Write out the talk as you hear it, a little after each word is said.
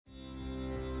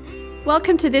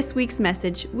Welcome to this week's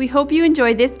message. We hope you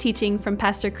enjoy this teaching from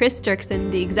Pastor Chris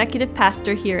Dirksen, the executive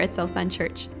pastor here at Southland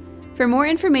Church. For more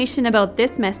information about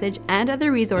this message and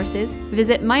other resources,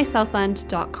 visit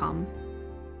mysouthland.com.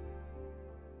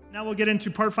 Now we'll get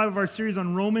into part 5 of our series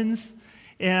on Romans.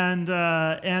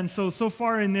 And so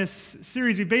far in this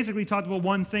series, we basically talked about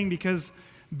one thing, because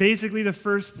basically the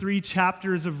first 3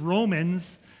 chapters of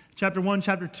Romans, chapter 1,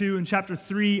 chapter 2, and chapter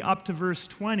 3 up to verse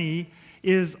 20,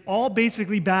 is all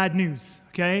basically bad news,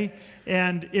 okay?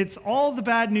 And it's all the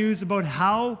bad news about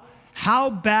how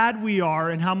bad we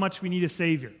are and how much we need a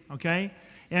Savior, okay?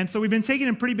 And so we've been taking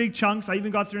in pretty big chunks. I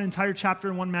even got through an entire chapter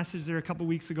in one message there a couple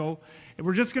weeks ago. And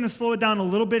we're just going to slow it down a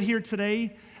little bit here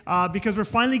today because we're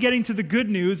finally getting to the good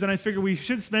news, and I figure we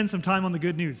should spend some time on the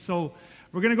good news. So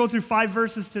we're going to go through 5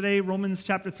 verses today, Romans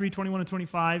chapter 3, 21 to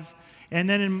 25. And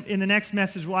then in the next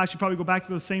message, we'll actually probably go back to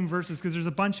those same verses because there's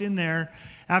a bunch in there.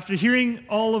 After hearing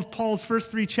all of Paul's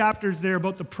first 3 chapters there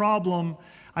about the problem,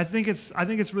 I think it's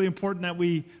really important that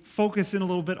we focus in a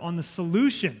little bit on the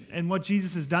solution and what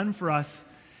Jesus has done for us.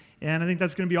 And I think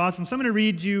that's going to be awesome. So I'm going to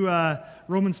read you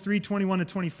Romans 3, 21 to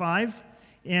 25.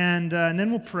 And then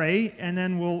we'll pray, and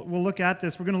then we'll look at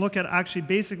this. We're going to look at, actually,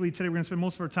 basically today we're going to spend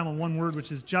most of our time on one word,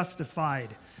 which is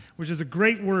justified, which is a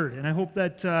great word. And I hope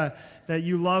that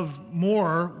you love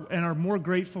more and are more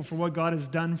grateful for what God has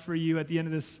done for you at the end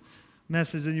of this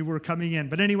message than you were coming in.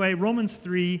 But anyway, Romans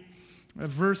 3,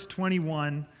 verse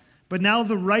 21. But now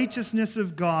the righteousness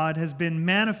of God has been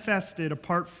manifested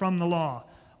apart from the law,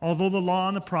 although the law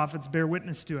and the prophets bear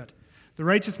witness to it. The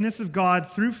righteousness of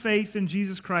God through faith in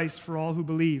Jesus Christ for all who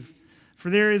believe. For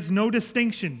there is no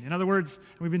distinction. In other words,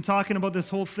 we've been talking about this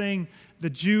whole thing, the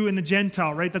Jew and the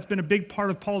Gentile, right? That's been a big part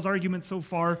of Paul's argument so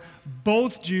far.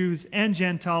 Both Jews and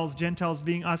Gentiles, Gentiles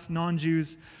being us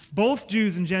non-Jews, both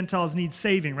Jews and Gentiles need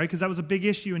saving, right? Because that was a big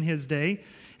issue in his day.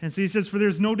 And so he says, for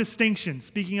there's no distinction.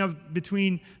 Speaking of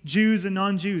between Jews and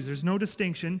non-Jews, there's no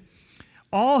distinction.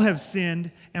 All have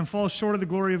sinned and fall short of the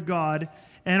glory of God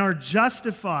and are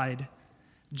justified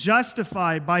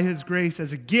by his grace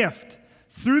as a gift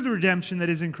through the redemption that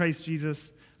is in Christ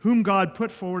Jesus, whom God put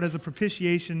forward as a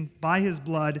propitiation by his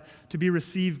blood to be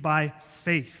received by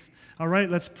faith. All right,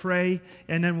 let's pray,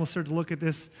 and then we'll start to look at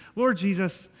this. Lord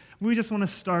Jesus, we just want to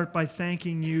start by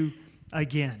thanking you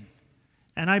again.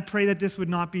 And I pray that this would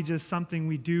not be just something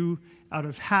we do out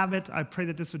of habit. I pray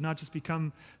that this would not just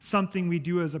become something we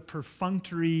do as a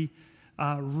perfunctory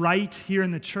rite here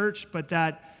in the church, but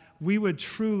that we would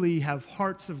truly have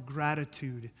hearts of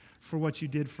gratitude for what you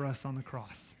did for us on the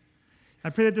cross.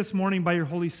 I pray that this morning, by your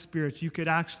Holy Spirit, you could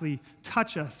actually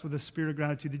touch us with a spirit of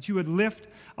gratitude, that you would lift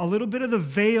a little bit of the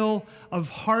veil of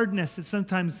hardness that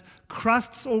sometimes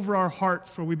crusts over our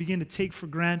hearts, where we begin to take for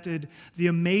granted the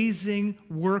amazing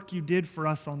work you did for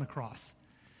us on the cross.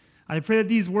 I pray that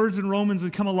these words in Romans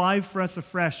would come alive for us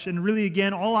afresh. And really,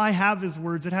 again, all I have is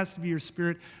words. It has to be your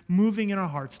Spirit moving in our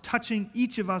hearts, touching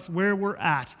each of us where we're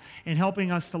at, and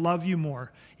helping us to love you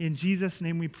more. In Jesus'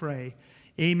 name we pray.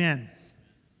 Amen.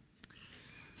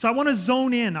 So I want to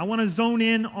zone in. I want to zone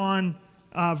in on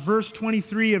verse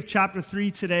 23 of chapter 3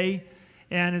 today.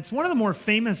 And it's one of the more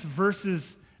famous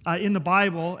verses in the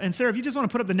Bible. And Sarah, if you just want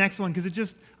to put up the next one,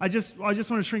 because I just want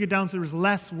to shrink it down so there's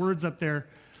less words up there.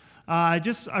 I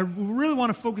really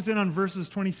want to focus in on verses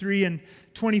 23 and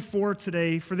 24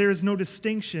 today. For there is no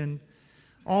distinction.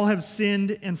 All have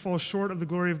sinned and fall short of the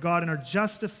glory of God and are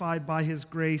justified by his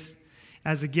grace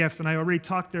as a gift. And I already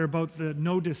talked there about the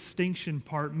no distinction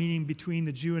part, meaning between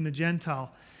the Jew and the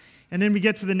Gentile. And then we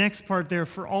get to the next part there.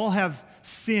 For all have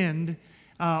sinned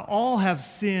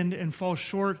and fall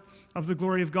short of the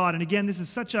glory of God. And again, this is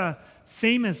such a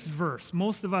famous verse.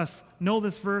 Most of us know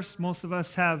this verse. Most of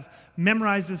us have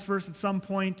memorized this verse at some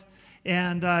point.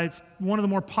 And it's one of the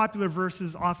more popular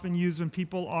verses often used when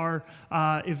people are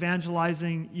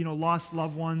evangelizing, lost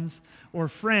loved ones or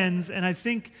friends. And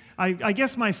I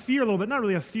guess my fear a little bit, not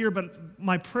really a fear, but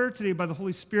my prayer today by the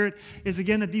Holy Spirit is,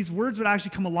 again, that these words would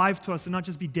actually come alive to us and not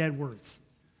just be dead words.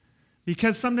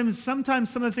 Because sometimes some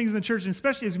of the things in the church, and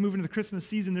especially as we move into the Christmas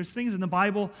season, there's things in the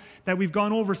Bible that we've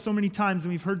gone over so many times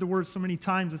and we've heard the words so many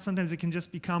times that sometimes it can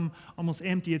just become almost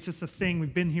empty. It's just a thing.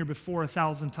 We've been here before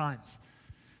 1,000 times.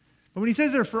 But when he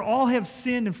says there, for all have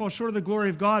sinned and fall short of the glory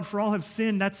of God, for all have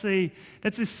sinned, that's a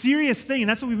serious thing. And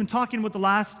that's what we've been talking about the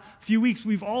last few weeks.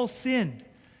 We've all sinned.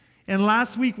 And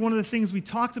last week, one of the things we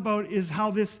talked about is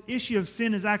how this issue of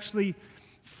sin is actually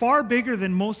far bigger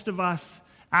than most of us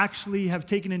actually have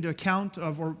taken into account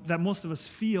of, or that most of us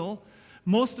feel.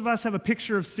 Most of us have a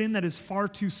picture of sin that is far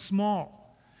too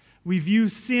small. We view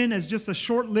sin as just a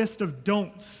short list of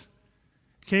don'ts.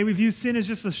 Okay, we view sin as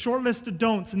just a short list of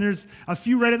don'ts, and there's a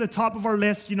few right at the top of our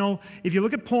list. You know, if you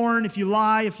look at porn, if you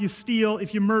lie, if you steal,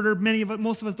 if you murder,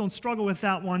 most of us don't struggle with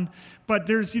that one. But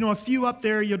there's, a few up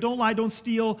there. Don't lie, don't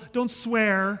steal, don't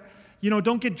swear,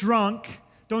 don't get drunk,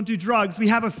 don't do drugs. We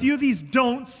have a few of these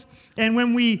don'ts, and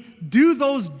when we do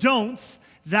those don'ts,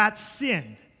 that's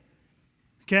sin.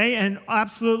 Okay, and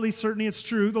absolutely, certainly it's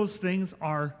true, those things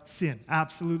are sin,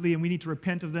 absolutely, and we need to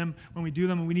repent of them when we do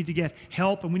them, and we need to get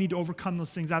help, and we need to overcome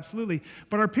those things, absolutely.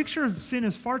 But our picture of sin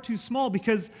is far too small,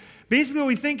 because basically what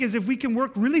we think is if we can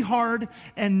work really hard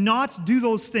and not do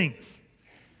those things,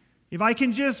 if I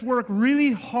can just work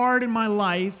really hard in my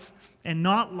life and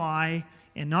not lie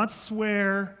and not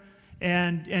swear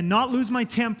and not lose my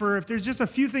temper, if there's just a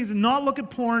few things, and not look at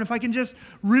porn, if I can just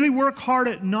really work hard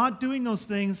at not doing those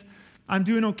things, I'm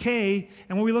doing okay.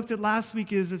 And what we looked at last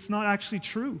week is it's not actually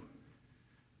true.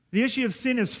 The issue of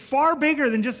sin is far bigger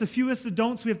than just a few lists of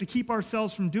don'ts we have to keep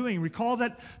ourselves from doing. Recall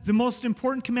that the most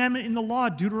important commandment in the law,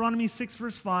 Deuteronomy 6,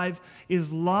 verse 5,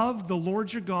 is love the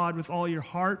Lord your God with all your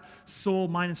heart, soul,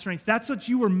 mind, and strength. That's what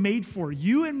you were made for.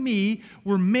 You and me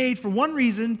were made for one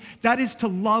reason, that is to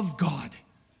love God.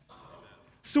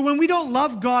 So when we don't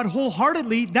love God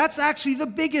wholeheartedly, that's actually the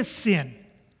biggest sin.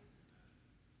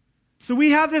 So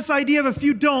we have this idea of a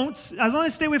few don'ts. As long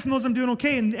as I stay away from those, I'm doing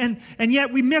okay. And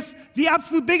yet we miss the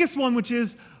absolute biggest one, which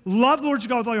is love the Lord your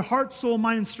God with all your heart, soul,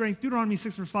 mind, and strength. Deuteronomy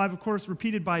 6, verse 5, of course,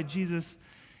 repeated by Jesus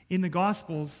in the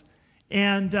Gospels.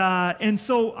 And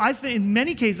so I think, in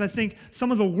many cases, I think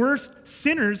some of the worst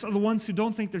sinners are the ones who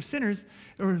don't think they're sinners,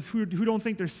 or who don't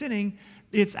think they're sinning.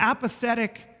 It's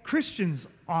apathetic Christians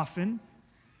often,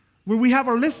 where we have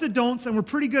our list of don'ts and we're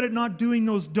pretty good at not doing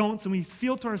those don'ts, and we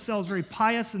feel to ourselves very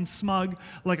pious and smug,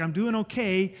 like I'm doing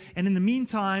okay, and in the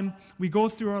meantime, we go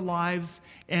through our lives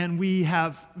and we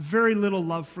have very little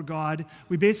love for God.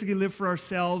 We basically live for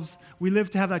ourselves. We live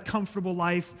to have that comfortable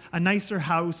life, a nicer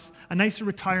house, a nicer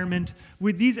retirement.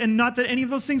 With these, and not that any of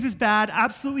those things is bad,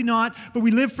 absolutely not, but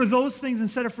we live for those things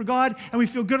instead of for God, and we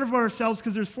feel good about ourselves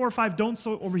because there's 4 or 5 don'ts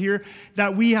over here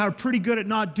that we are pretty good at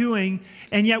not doing,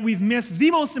 and yet we've missed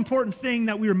the most important thing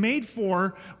that we were made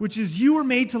for, which is you were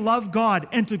made to love God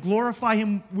and to glorify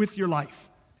Him with your life.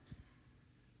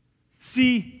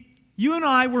 See, you and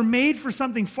I were made for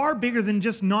something far bigger than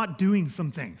just not doing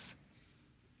some things.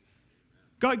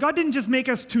 God didn't just make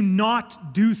us to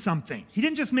not do something. He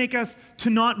didn't just make us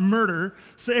to not murder.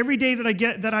 So every day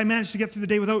that I manage to get through the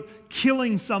day without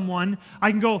killing someone, I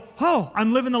can go, oh,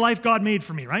 I'm living the life God made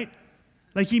for me, right?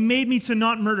 Like He made me to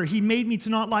not murder. He made me to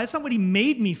not lie. That's not what He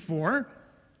made me for.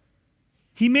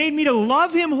 He made me to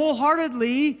love Him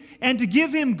wholeheartedly and to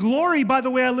give Him glory by the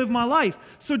way I live my life.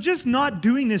 So just not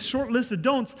doing this short list of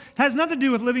don'ts has nothing to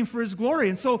do with living for His glory.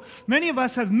 And so many of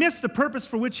us have missed the purpose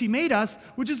for which He made us,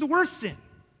 which is the worst sin.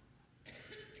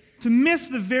 To miss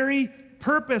the very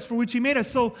purpose for which He made us.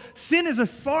 So sin is a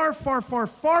far, far, far,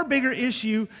 far bigger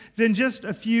issue than just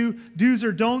a few do's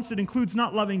or don'ts. It includes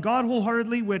not loving God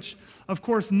wholeheartedly, which, of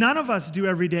course, none of us do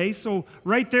every day. So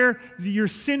right there, your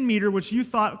sin meter, which you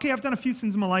thought, okay, I've done a few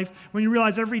sins in my life, when you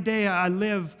realize every day I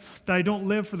live, that I don't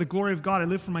live for the glory of God, I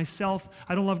live for myself,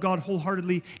 I don't love God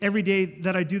wholeheartedly, every day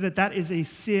that I do that, that is a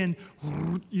sin,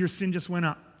 your sin just went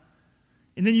up.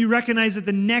 And then you recognize that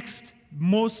the next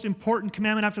most important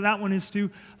commandment after that one is to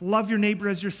love your neighbor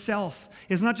as yourself.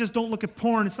 It's not just don't look at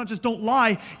porn. It's not just don't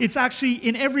lie. It's actually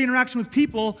in every interaction with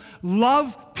people,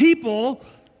 love people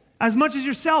as much as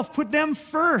yourself. Put them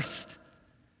first.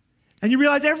 And you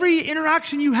realize every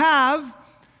interaction you have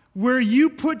where you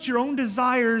put your own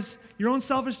desires, your own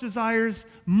selfish desires,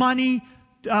 money,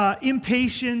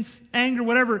 impatience, anger,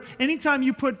 whatever, anytime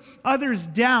you put others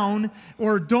down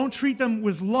or don't treat them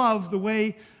with love the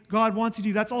way God wants you to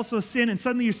do, that's also a sin, and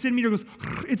suddenly your sin meter goes,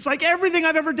 it's like everything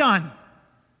I've ever done,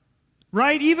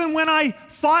 right? Even when I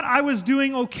thought I was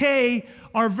doing okay,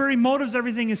 our very motives,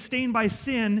 everything is stained by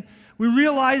sin. We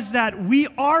realize that we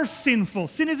are sinful.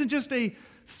 Sin isn't just a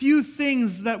few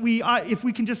things that if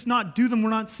we can just not do them, we're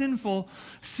not sinful.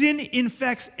 Sin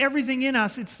infects everything in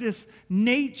us. It's this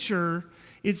nature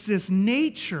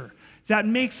that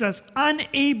makes us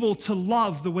unable to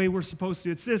love the way we're supposed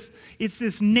to. It's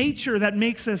this nature that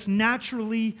makes us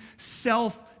naturally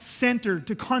self-centered,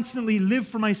 to constantly live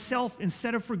for myself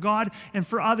instead of for God and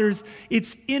for others.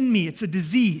 It's in me. It's a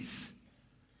disease.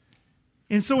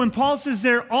 And so when Paul says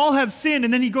there, all have sinned,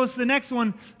 and then he goes to the next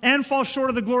one, and fall short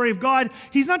of the glory of God,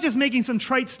 he's not just making some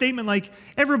trite statement like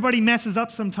everybody messes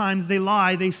up sometimes, they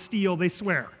lie, they steal, they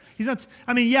swear.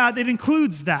 That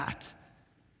includes that.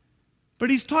 But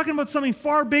he's talking about something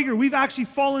far bigger. We've actually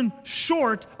fallen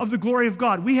short of the glory of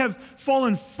God. We have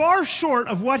fallen far short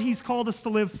of what He's called us to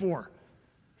live for.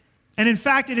 And in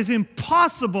fact, it is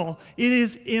impossible. It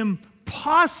is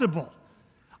impossible.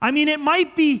 I mean, it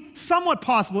might be somewhat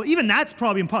possible. Even that's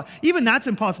probably impossible. Even that's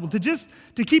impossible.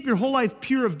 To keep your whole life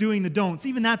pure of doing the don'ts,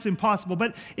 even that's impossible.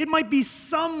 But it might be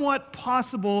somewhat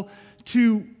possible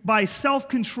to, by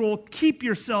self-control, keep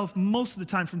yourself most of the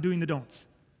time from doing the don'ts.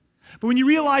 But when you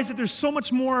realize that there's so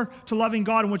much more to loving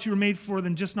God and what you were made for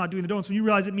than just not doing the don'ts, when you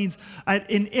realize it means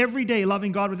in every day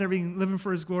loving God with everything, living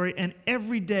for His glory, and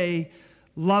every day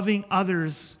loving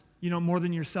others, more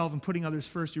than yourself and putting others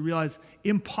first, you realize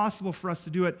impossible for us to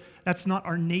do it. That's not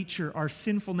our nature. Our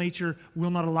sinful nature will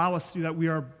not allow us to do that. We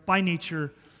are by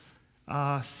nature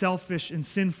selfish and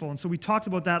sinful. And so we talked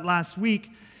about that last week,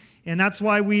 and that's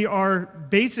why we are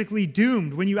basically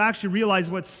doomed. When you actually realize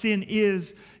what sin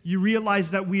is, you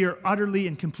realize that we are utterly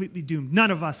and completely doomed.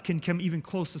 None of us can come even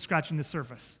close to scratching the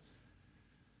surface.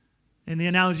 And the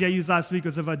analogy I used last week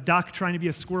was of a duck trying to be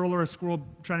a squirrel or a squirrel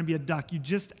trying to be a duck. You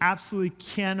just absolutely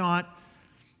cannot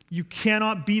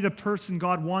be the person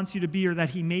God wants you to be or that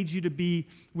He made you to be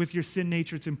with your sin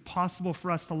nature. It's impossible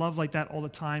for us to love like that all the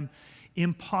time.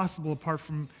 Impossible apart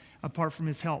from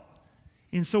His help.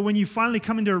 And so when you finally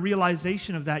come into a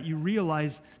realization of that, you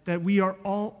realize that we are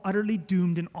all utterly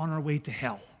doomed and on our way to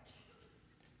hell.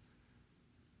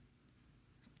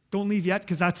 Don't leave yet,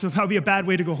 because that would be a bad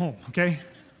way to go home, okay?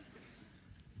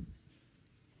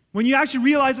 When you actually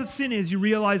realize what sin is, you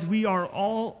realize we are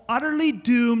all utterly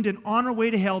doomed and on our way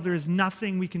to hell. There is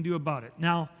nothing we can do about it.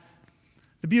 Now,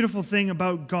 the beautiful thing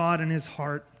about God and His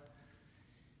heart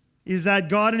is that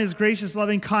God in His gracious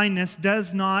loving kindness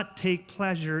does not take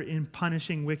pleasure in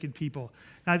punishing wicked people.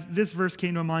 Now, this verse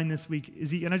came to mind this week,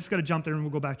 and I just got to jump there and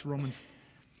we'll go back to Romans.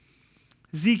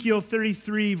 Ezekiel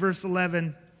 33, verse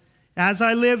 11, "As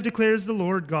I live, declares the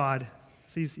Lord God."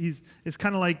 So it's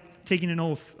kind of like taking an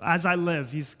oath. As I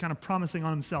live, He's kind of promising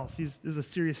on Himself. This is a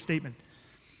serious statement.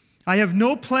 "I have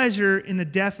no pleasure in the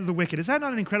death of the wicked." Is that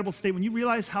not an incredible statement? When you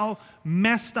realize how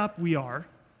messed up we are,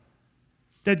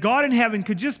 that God in heaven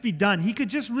could just be done. He could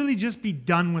just really just be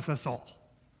done with us all.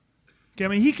 Okay, I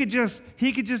mean, He could just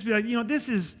be like, this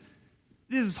is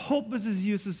hopeless, this is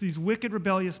useless, these wicked,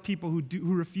 rebellious people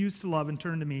who refuse to love and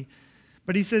turn to Me.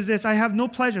 But He says this, "I have no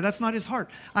pleasure." That's not His heart.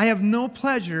 "I have no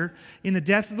pleasure in the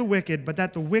death of the wicked, but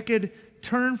that the wicked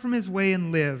turn from his way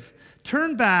and live.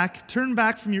 Turn back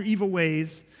from your evil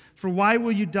ways, for why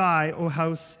will you die, O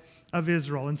house of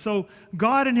Israel?" And so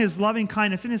God in His loving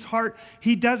kindness, in His heart,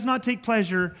 He does not take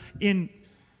pleasure in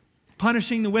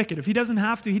punishing the wicked. If He doesn't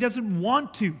have to, He doesn't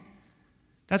want to.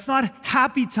 That's not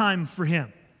happy time for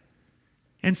Him.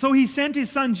 And so He sent His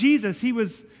Son Jesus.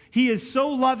 He is so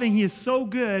loving, He is so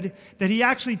good that He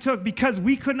actually took, because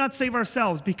we could not save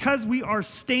ourselves, because we are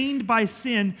stained by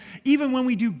sin, even when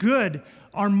we do good,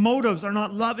 our motives are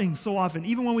not loving so often.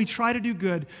 Even when we try to do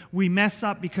good, we mess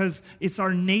up because it's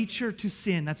our nature to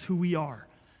sin. That's who we are.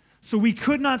 So we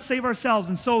could not save ourselves.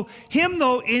 And so Him,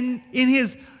 though, in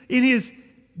His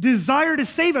desire to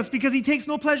save us, because He takes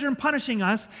no pleasure in punishing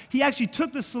us, He actually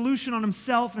took the solution on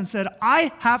Himself and said,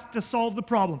 I have to solve the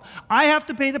problem. I have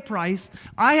to pay the price.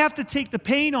 I have to take the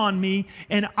pain on me,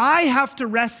 and I have to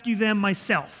rescue them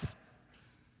myself.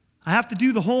 I have to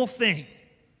do the whole thing.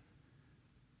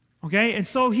 Okay, and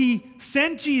so He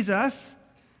sent Jesus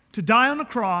to die on the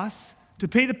cross to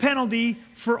pay the penalty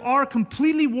for our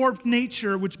completely warped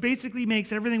nature, which basically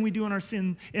makes everything we do in our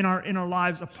sin in our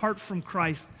lives apart from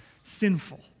Christ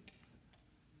sinful.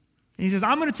 And He says,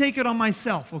 I'm going to take it on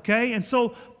myself, okay? And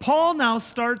so Paul now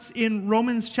starts in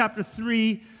Romans chapter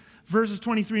 3, verses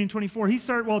 23 and 24.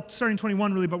 Starting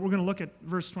 21 really, but we're going to look at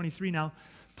verse 23 now.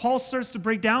 Paul starts to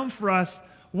break down for us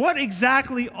what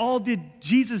exactly all did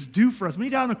Jesus do for us. When He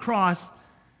died on the cross,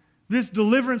 this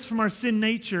deliverance from our sin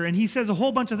nature, and he says a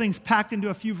whole bunch of things packed into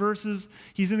a few verses.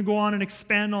 He's going to go on and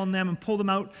expand on them and pull them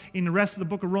out in the rest of the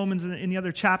book of Romans and in the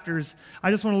other chapters. I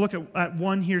just want to look at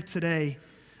one here today,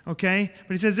 okay?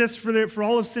 But he says this, for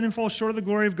all have sinned and fall short of the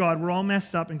glory of God. We're all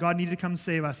messed up, and God needed to come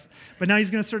save us. But now He's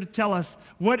going to start to tell us,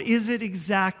 what is it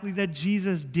exactly that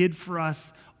Jesus did for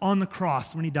us on the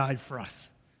cross when He died for us?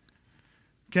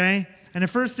 Okay? And the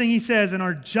first thing He says, and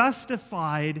are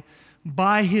justified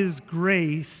by His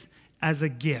grace as a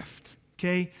gift,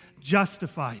 okay?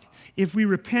 Justified. If we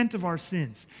repent of our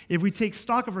sins, if we take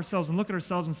stock of ourselves and look at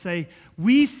ourselves and say,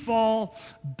 we fall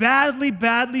badly,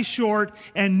 badly short,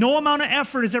 and no amount of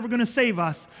effort is ever going to save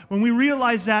us, when we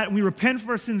realize that and we repent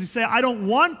for our sins, we say, I don't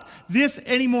want this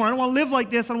anymore. I don't want to live like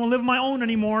this. I don't want to live my own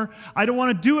anymore. I don't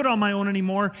want to do it on my own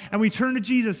anymore. And we turn to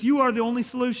Jesus. You are the only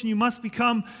solution. You must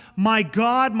become my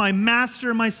God, my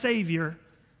master, my Savior.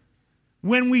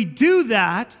 When we do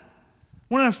that,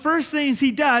 one of the first things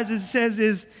He does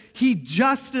is He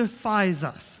justifies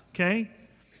us. okay?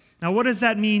 Now, what does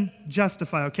that mean,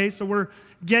 justify, okay? So we're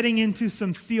getting into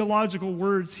some theological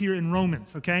words here in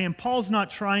Romans, okay? And Paul's not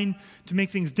trying to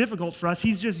make things difficult for us.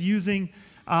 He's just using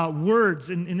words,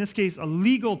 in this case, a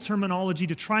legal terminology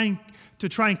to try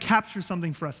and capture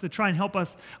something for us, to try and help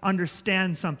us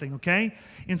understand something, okay?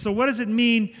 And so what does it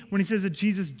mean when he says that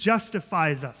Jesus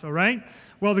justifies us, all right?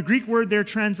 Well, the Greek word there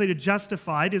translated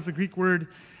justified is the Greek word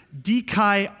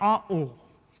dikaiō,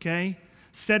 okay?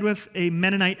 Said with a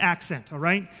Mennonite accent, all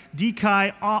right?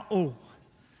 Dikaiō,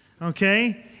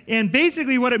 okay? And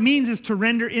basically what it means is to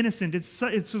render innocent.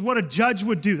 It's what a judge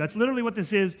would do. That's literally what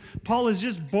this is. Paul is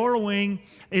just borrowing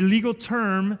a legal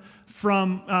term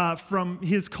from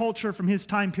his culture, from his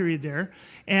time period there.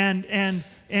 And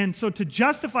so to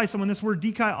justify someone, this word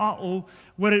dikaiō,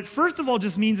 what it first of all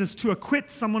just means is to acquit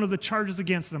someone of the charges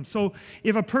against them. So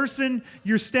if a person,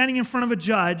 you're standing in front of a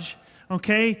judge,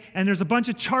 okay, and there's a bunch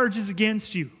of charges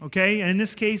against you, okay? And in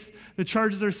this case, the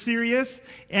charges are serious,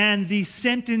 and the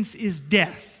sentence is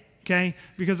death, okay?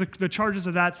 Because the charges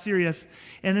are that serious.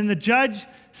 And then the judge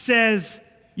says,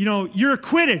 you're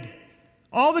acquitted.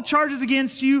 All the charges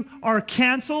against you are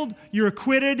canceled. You're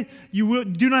acquitted. You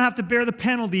do not have to bear the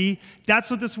penalty. That's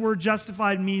what this word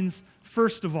justified means,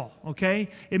 first of all, okay?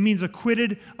 It means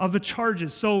acquitted of the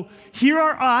charges. So here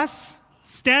are us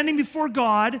standing before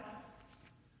God,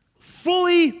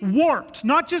 fully warped,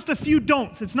 not just a few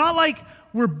don'ts. It's not like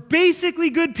we're basically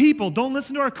good people. Don't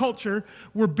listen to our culture.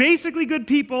 We're basically good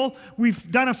people.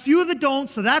 We've done a few of the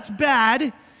don'ts, so that's bad.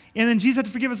 And then Jesus had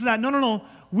to forgive us of that. No.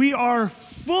 We are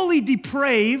fully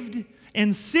depraved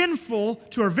and sinful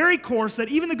to our very core, so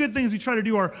that even the good things we try to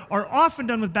do are often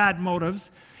done with bad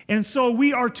motives. And so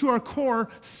we are to our core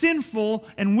sinful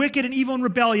and wicked and evil and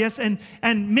rebellious, and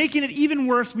making it even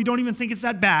worse, we don't even think it's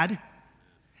that bad.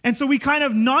 And so we kind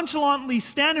of nonchalantly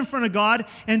stand in front of God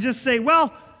and just say,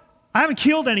 well, I haven't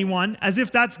killed anyone, as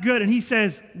if that's good. And he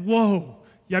says, whoa,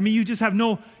 you just have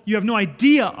no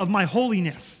idea of my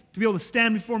holiness to be able to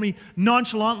stand before me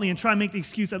nonchalantly and try and make the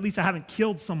excuse, at least I haven't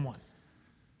killed someone.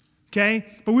 Okay?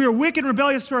 But we are wicked and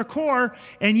rebellious to our core,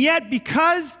 and yet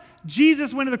because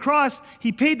Jesus went to the cross,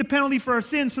 he paid the penalty for our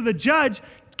sins, so the judge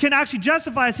can actually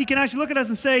justify us. He can actually look at us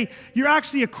and say, you're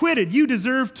actually acquitted. You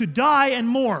deserve to die and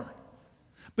more.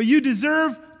 But you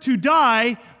deserve to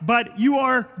die, but you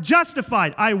are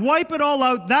justified. I wipe it all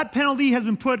out. That penalty has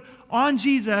been put on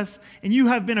Jesus, and you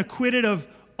have been acquitted of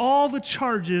all the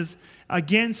charges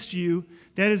against you.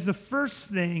 That is the first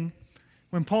thing.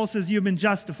 When Paul says you have been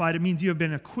justified, it means you have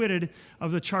been acquitted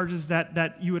of the charges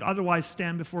that you would otherwise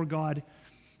stand before God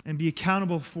and be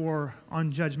accountable for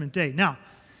on Judgment Day. Now,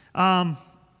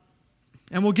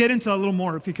 and we'll get into a little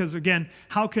more because, again,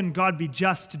 how can God be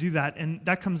just to do that? And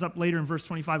that comes up later in verse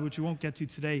 25, which we won't get to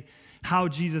today, how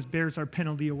Jesus bears our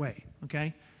penalty away,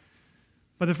 okay?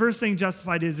 But the first thing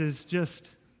justified is just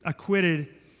acquitted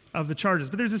of the charges.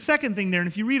 But there's a second thing there, and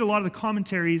if you read a lot of the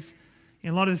commentaries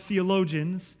and a lot of the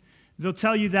theologians, they'll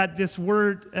tell you that this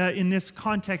word in this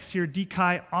context here,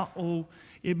 dikaiō,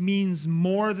 it means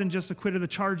more than just acquitted of the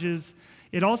charges.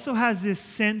 It also has this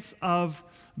sense of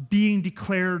being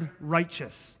declared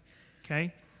righteous,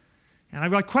 okay? And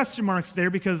I've got question marks there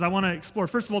because I want to explore.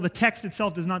 First of all, the text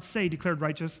itself does not say declared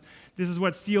righteous. This is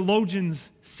what theologians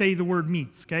say the word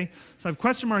means, okay? So I have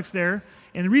question marks there.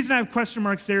 And the reason I have question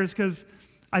marks there is because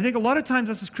I think a lot of times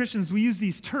us as Christians, we use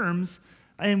these terms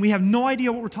and we have no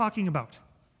idea what we're talking about.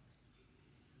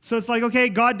 So it's like,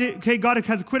 God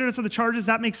has acquitted us of the charges.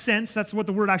 That makes sense. That's what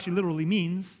the word actually literally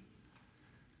means.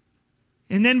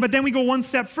 But then we go one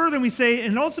step further and we say,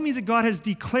 and it also means that God has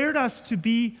declared us to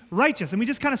be righteous. And we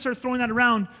just kind of start throwing that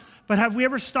around. But have we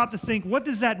ever stopped to think, what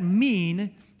does that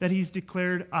mean that he's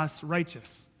declared us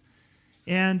righteous?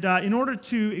 And in order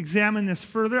to examine this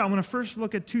further, I want to first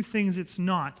look at two things it's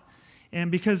not. And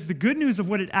because the good news of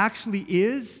what it actually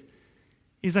is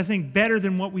I think better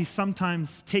than what we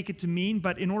sometimes take it to mean.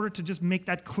 But in order to just make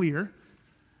that clear,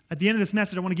 at the end of this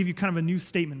message, I want to give you kind of a new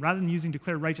statement. Rather than using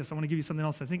declared righteous, I want to give you something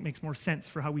else I think makes more sense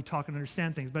for how we talk and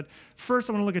understand things. But first,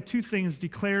 I want to look at two things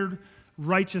declared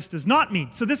righteous does not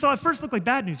mean. So this all at first looked like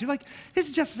bad news. You're like, this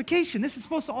is justification. This is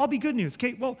supposed to all be good news.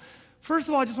 Okay, well, first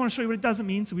of all, I just want to show you what it doesn't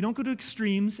mean so we don't go to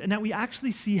extremes and that we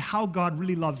actually see how God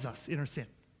really loves us in our sin.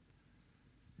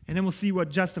 And then we'll see what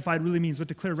justified really means, what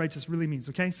declared righteous really means,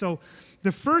 okay? So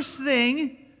the first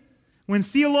thing, when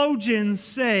theologians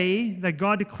say that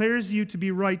God declares you to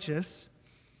be righteous,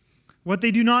 what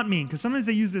they do not mean, because sometimes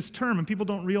they use this term and people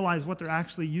don't realize what they're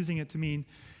actually using it to mean.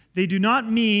 They do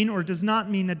not mean or does not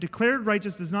mean that declared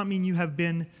righteous does not mean you have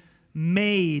been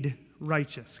made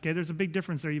righteous. Okay, there's a big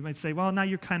difference there. You might say, well, now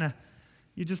you're kind of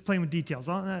You're just playing with details.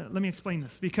 Let me explain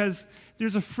this. Because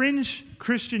there's a fringe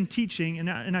Christian teaching,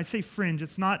 and I say fringe,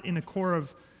 it's not in the core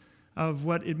of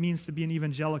what it means to be an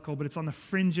evangelical, but it's on the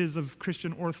fringes of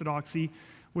Christian orthodoxy,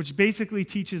 which basically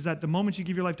teaches that the moment you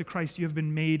give your life to Christ, you have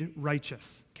been made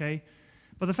righteous, okay?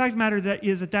 But the fact of the matter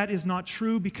that is not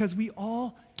true because we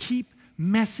all keep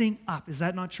messing up. Is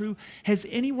that not true? Has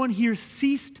anyone here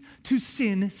ceased to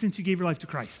sin since you gave your life to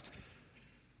Christ?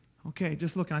 Okay,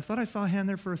 just looking. I thought I saw a hand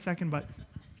there for a second, but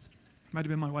it might have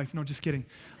been my wife. No, just kidding.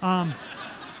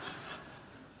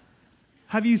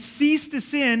 Have you ceased to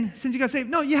sin since you got saved?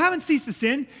 No, you haven't ceased to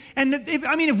sin. And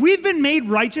if we've been made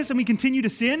righteous and we continue to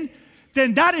sin,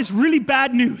 then that is really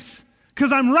bad news.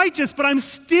 Because I'm righteous, but I'm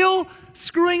still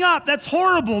screwing up. That's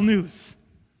horrible news.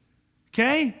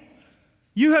 Okay?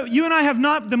 You and I have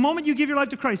not, the moment you give your life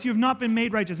to Christ, you have not been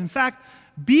made righteous. In fact,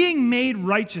 being made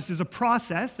righteous is a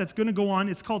process that's going to go on.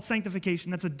 It's called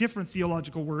sanctification. That's a different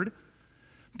theological word.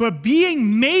 But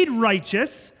being made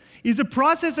righteous is a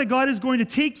process that God is going to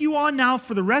take you on now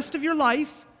for the rest of your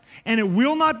life, and it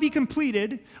will not be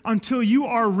completed until you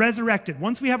are resurrected.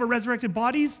 Once we have our resurrected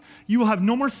bodies, you will have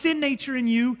no more sin nature in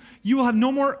you. You will have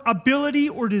no more ability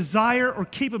or desire or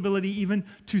capability even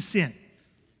to sin.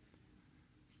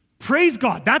 Praise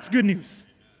God. That's good news.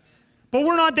 But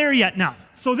we're not there yet now.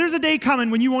 So there's a day coming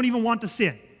when you won't even want to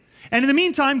sin. And in the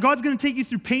meantime, God's going to take you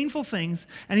through painful things,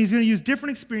 and He's going to use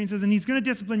different experiences, and He's going to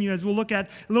discipline you, as we'll look at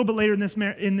a little bit later in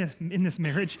this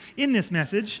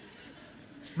message.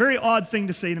 Very odd thing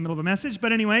to say in the middle of a message,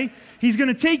 but anyway, He's going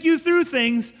to take you through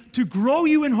things to grow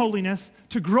you in holiness,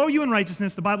 to grow you in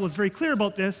righteousness. The Bible is very clear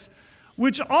about this,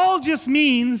 which all just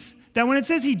means that when it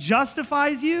says He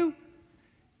justifies you,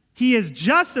 He has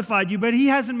justified you, but He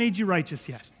hasn't made you righteous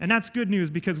yet. And that's good news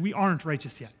because we aren't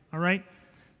righteous yet, all right?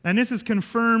 And this is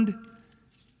confirmed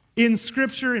in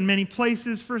Scripture in many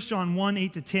places. 1 John 1,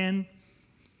 8-10.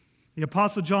 The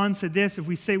Apostle John said this, if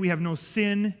we say we have no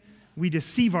sin, we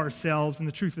deceive ourselves and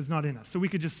the truth is not in us. So we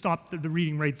could just stop the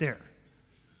reading right there.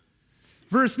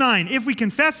 Verse 9, if we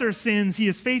confess our sins, He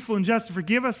is faithful and just to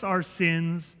forgive us our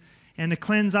sins and to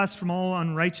cleanse us from all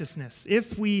unrighteousness.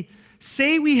 If we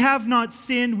say we have not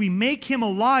sinned, we make Him a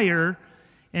liar,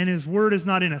 and His word is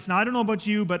not in us. Now, I don't know about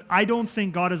you, but I don't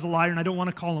think God is a liar, and I don't want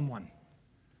to call Him one.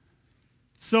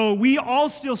 So we all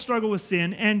still struggle with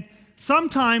sin, and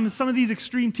sometimes some of these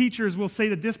extreme teachers will say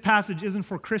that this passage isn't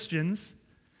for Christians,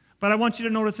 but I want you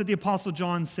to notice that the Apostle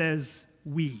John says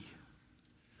we.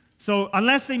 So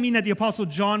unless they mean that the Apostle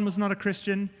John was not a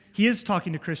Christian, he is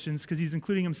talking to Christians because he's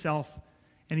including himself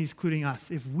and he's including us.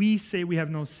 If we say we have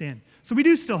no sin. So we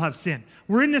do still have sin.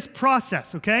 We're in this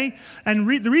process, okay? And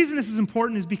the reason this is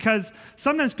important is because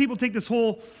sometimes people take this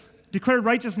whole declared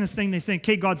righteousness thing. They think,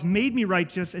 okay, God's made me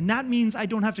righteous, and that means I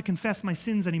don't have to confess my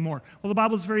sins anymore. Well, the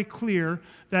Bible is very clear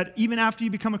that even after you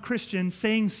become a Christian,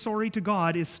 saying sorry to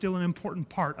God is still an important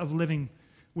part of living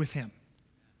with Him.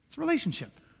 It's a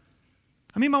relationship.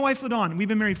 I mean, my wife, LaDawn, we've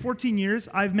been married 14 years.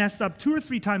 I've messed up 2 or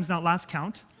 3 times now, last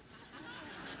count.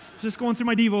 Just going through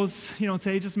my devos,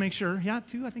 today, just to make sure. Yeah,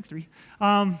 2, I think 3.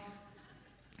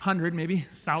 100, maybe,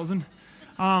 1,000.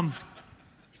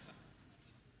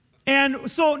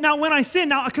 And so now when I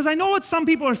sin, because I know what some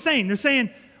people are saying. They're saying,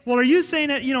 well, are you saying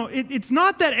that, it's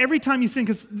not that every time you sin,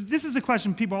 because this is the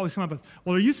question people always come up with.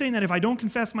 Well, are you saying that if I don't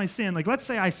confess my sin, like let's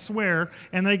say I swear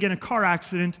and then I get in a car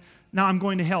accident, now I'm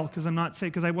going to hell because I'm not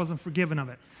saved because I wasn't forgiven of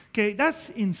it. Okay, that's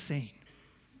insane.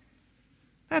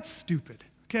 That's stupid.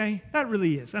 Okay, that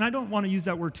really is. And I don't want to use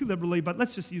that word too liberally, but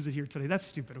let's just use it here today. That's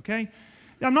stupid, okay?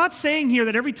 I'm not saying here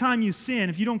that every time you sin,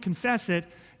 if you don't confess it,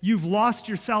 you've lost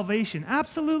your salvation.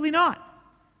 Absolutely not.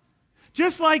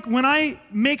 Just like when I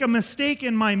make a mistake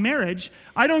in my marriage,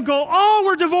 I don't go, oh,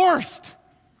 we're divorced.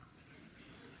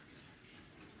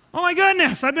 Oh my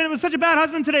goodness, I was such a bad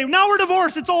husband today. Now we're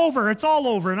divorced, it's over, it's all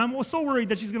over, and I'm so worried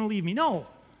that she's going to leave me. No.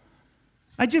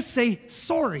 I just say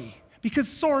sorry. Because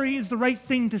sorry is the right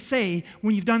thing to say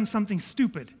when you've done something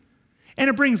stupid.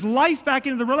 And it brings life back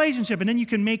into the relationship, and then you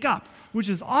can make up, which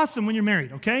is awesome when you're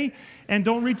married, okay? And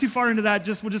don't read too far into that,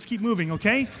 we'll just keep moving,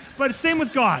 okay? But it's the same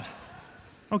with God,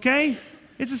 okay?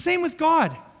 It's the same with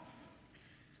God,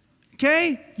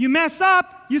 okay? You mess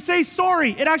up, you say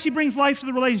sorry. It actually brings life to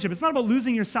the relationship. It's not about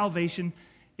losing your salvation.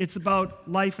 It's about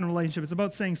life and relationship. It's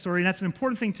about saying sorry, and that's an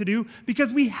important thing to do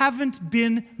because we haven't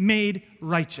been made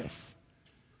righteous.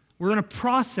 We're in a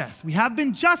process. We have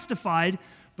been justified,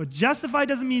 but justified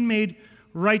doesn't mean made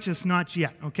righteous, not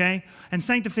yet, okay? And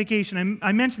sanctification,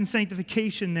 I mentioned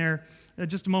sanctification there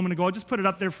just a moment ago. I'll just put it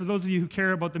up there for those of you who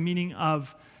care about the meaning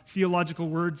of theological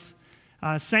words.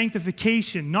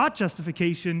 Sanctification, not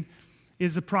justification,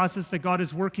 is the process that God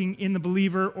is working in the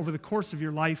believer over the course of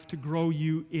your life to grow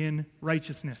you in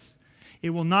righteousness. It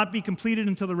will not be completed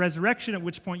until the resurrection, at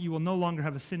which point you will no longer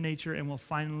have a sin nature and will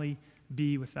finally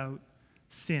be without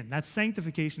sin. That's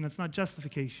sanctification. That's not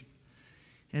justification.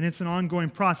 And it's an ongoing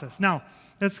process. Now,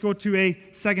 let's go to a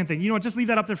second thing. You know what? Just leave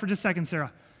that up there for just a second,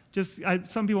 Sarah.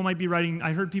 Some people might be writing,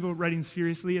 I heard people writing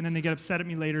furiously, and then they get upset at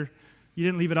me later. You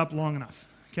didn't leave it up long enough,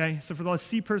 okay? So for those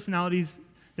C personalities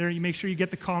there, you make sure you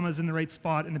get the commas in the right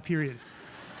spot in the period.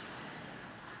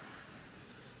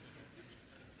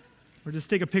 Or just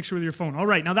take a picture with your phone. All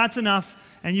right, now that's enough,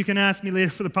 and you can ask me later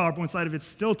for the PowerPoint slide if it's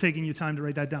still taking you time to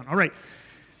write that down. All right.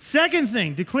 Second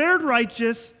thing, declared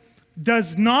righteous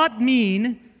does not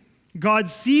mean God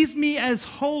sees me as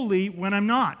holy when I'm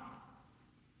not.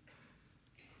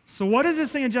 So what does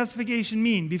this thing of justification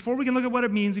mean? Before we can look at what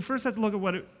it means, we first have to look at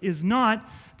what it is not.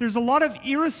 There's a lot of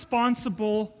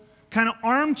irresponsible kind of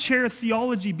armchair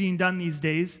theology being done these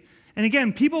days. And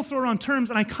again, people throw around terms,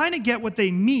 and I kind of get what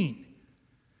they mean.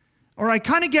 Or I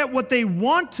kind of get what they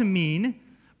want to mean,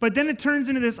 but then it turns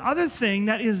into this other thing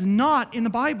that is not in the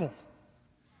Bible.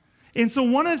 And so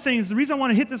one of the things, the reason I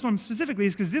want to hit this one specifically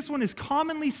is because this one is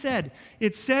commonly said.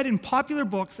 It's said in popular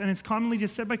books, and it's commonly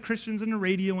just said by Christians on the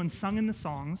radio and sung in the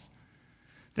songs,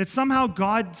 that somehow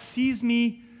God sees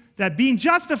me, that being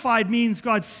justified means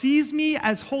God sees me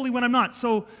as holy when I'm not.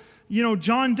 So, you know,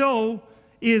 John Doe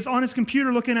is on his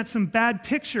computer looking at some bad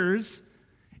pictures,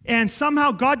 and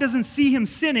somehow God doesn't see him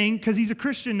sinning because he's a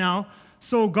Christian now.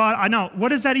 So God, I know, what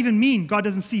does that even mean? God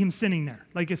doesn't see him sinning there,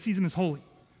 like it sees him as holy.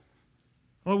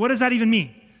 Well, what does that even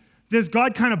mean? Does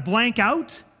God kind of blank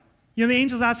out? You know, the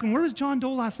angels ask him, where was John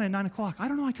Doe last night at 9 o'clock? I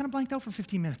don't know, I kind of blanked out for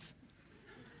 15 minutes.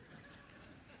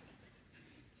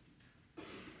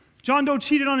 John Doe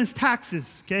cheated on his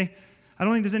taxes, okay? I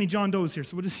don't think there's any John Does here,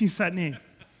 so we'll just use that name.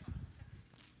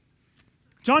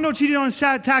 John Doe cheated on his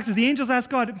taxes. The angels ask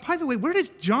God, by the way, where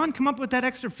did John come up with that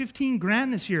extra 15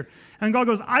 grand this year? And God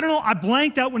goes, I don't know, I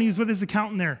blanked out when he was with his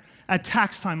accountant there at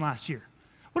tax time last year.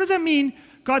 What does that mean?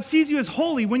 God sees you as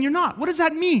holy when you're not. What does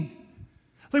that mean?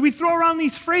 Like, we throw around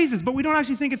these phrases, but we don't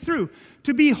actually think it through.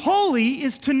 To be holy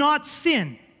is to not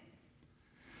sin.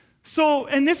 So,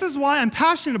 and this is why I'm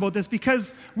passionate about this,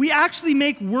 because we actually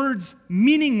make words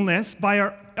meaningless by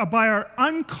our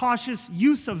uncautious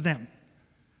use of them.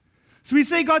 So we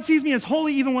say God sees me as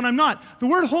holy even when I'm not. The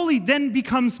word holy then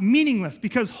becomes meaningless,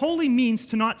 because holy means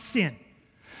to not sin.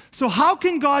 So how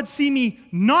can God see me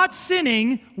not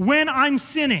sinning when I'm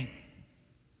sinning?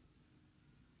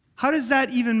 How does that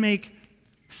even make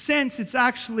sense? It's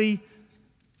actually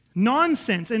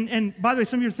nonsense. And by the way,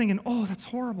 some of you are thinking, oh, that's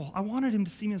horrible. I wanted him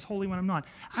to see me as holy when I'm not.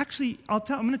 Actually, I'm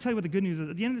going to tell you what the good news is.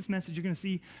 At the end of this message, you're going to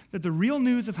see that the real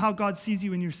news of how God sees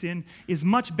you in your sin is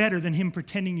much better than him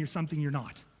pretending you're something you're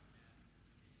not.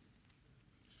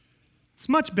 It's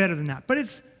much better than that. But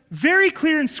it's very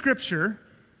clear in Scripture.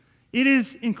 It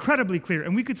is incredibly clear.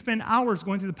 And we could spend hours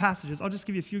going through the passages. I'll just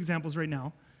give you a few examples right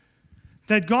now.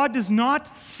 That God does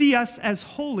not see us as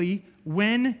holy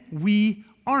when we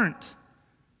aren't.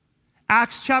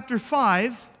 Acts chapter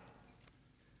 5,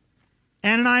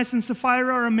 Ananias and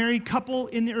Sapphira are a married couple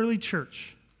in the early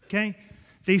church. Okay?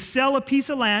 They sell a piece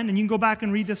of land, and you can go back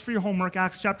and read this for your homework,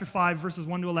 Acts chapter 5, verses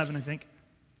 1 to 11, I think.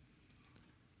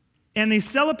 And they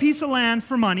sell a piece of land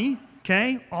for money,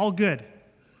 okay? All good.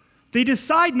 They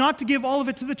decide not to give all of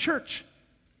it to the church.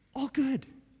 All good,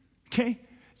 okay?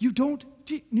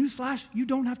 Newsflash, you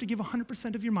don't have to give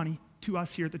 100% of your money to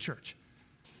us here at the church,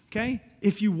 okay?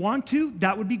 If you want to,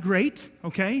 that would be great,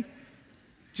 okay?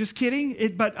 Just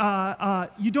kidding, but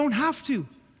you don't have to.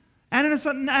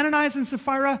 Ananias and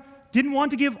Sapphira didn't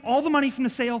want to give all the money from the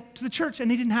sale to the church,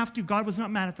 and they didn't have to. God was not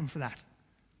mad at them for that.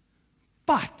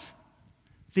 But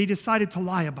they decided to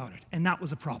lie about it, and that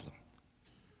was a problem.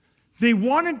 They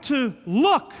wanted to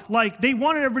look like, they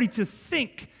wanted everybody to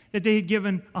think that they had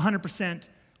given 100%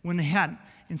 when they hadn't.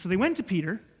 And so they went to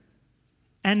Peter,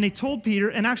 and they told Peter,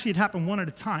 and actually it happened one at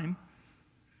a time,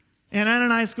 and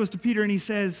Ananias goes to Peter and he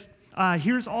says,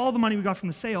 here's all the money we got from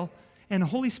the sale, and the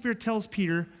Holy Spirit tells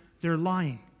Peter they're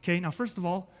lying. Okay, now first of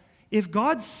all, if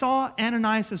God saw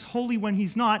Ananias as holy when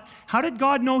he's not, how did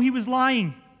God know he was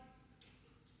lying?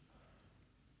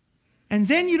 And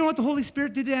then you know what the Holy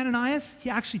Spirit did to Ananias? He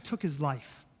actually took his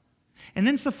life. And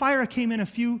then Sapphira came in a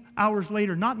few hours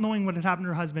later, not knowing what had happened to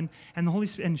her husband, and the Holy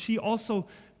Spirit, and she also,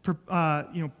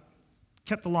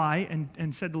 kept the lie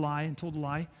and said the lie and told the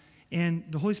lie, and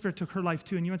the Holy Spirit took her life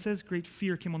too. And you know what it says? Great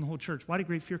fear came on the whole church. Why did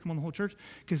great fear come on the whole church?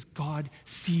 Because God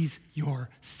sees your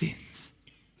sins.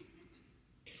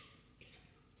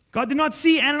 God did not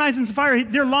see Ananias and Sapphira.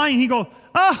 They're lying. He go,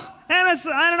 oh,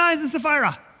 Ananias and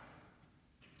Sapphira.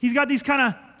 He's got these kind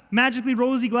of magically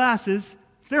rosy glasses.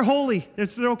 They're holy.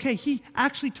 They're okay. He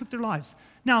actually took their lives.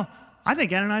 Now, I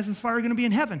think Ananias and Sapphira are going to be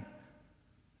in heaven.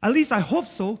 At least I hope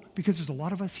so, because there's a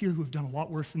lot of us here who have done a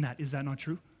lot worse than that. Is that not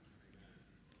true?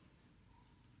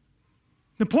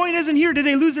 The point isn't here, did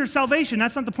they lose their salvation?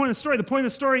 That's not the point of the story. The point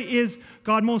of the story is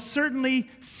God most certainly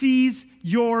sees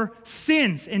your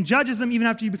sins and judges them even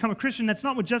after you become a Christian. That's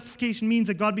not what justification means,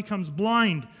 that God becomes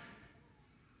blind.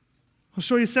 I'll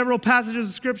show you several passages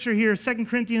of Scripture here. 2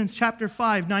 Corinthians chapter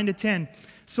 5, 9 to 10.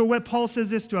 So what Paul says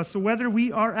this to us. So whether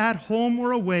we are at home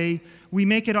or away, we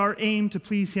make it our aim to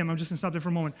please him. I'm just going to stop there for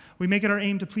a moment. We make it our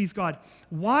aim to please God.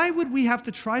 Why would we have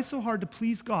to try so hard to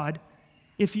please God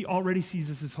if he already sees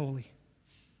us as holy?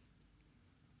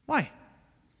 Why?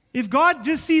 If God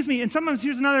just sees me, and sometimes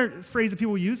here's another phrase that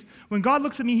people use, when God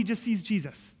looks at me, he just sees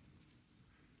Jesus.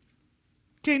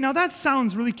 Okay, now that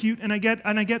sounds really cute, and I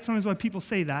get sometimes why people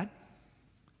say that.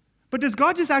 But does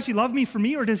God just actually love me for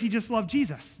me, or does he just love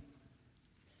Jesus?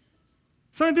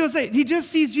 Some people say, he just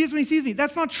sees Jesus when he sees me.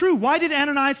 That's not true. Why did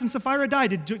Ananias and Sapphira die?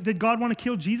 Did God want to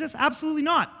kill Jesus? Absolutely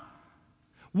not.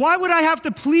 Why would I have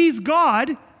to please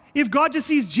God if God just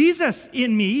sees Jesus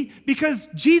in me? Because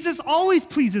Jesus always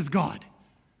pleases God.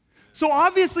 So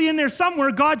obviously in there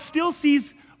somewhere, God still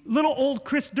sees little old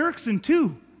Chris Dirksen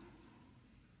too.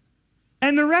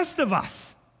 And the rest of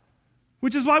us.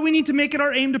 Which is why we need to make it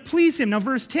our aim to please him. Now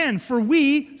verse 10, for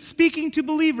we, speaking to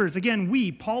believers. Again,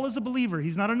 we, Paul is a believer.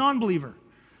 He's not a non-believer.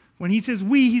 When he says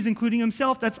we, he's including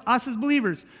himself. That's us as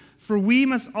believers. For we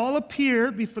must all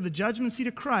appear before the judgment seat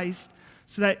of Christ,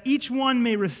 so that each one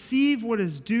may receive what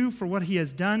is due for what he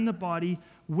has done in the body,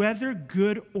 whether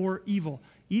good or evil.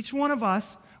 Each one of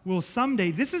us will someday,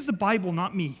 this is the Bible,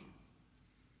 not me.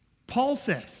 Paul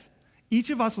says, each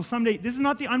of us will someday, this is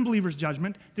not the unbeliever's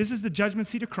judgment, this is the judgment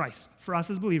seat of Christ for us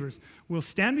as believers. We'll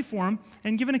stand before him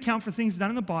and give an account for things done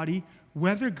in the body,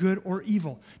 whether good or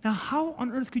evil. Now, how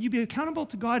on earth could you be accountable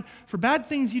to God for bad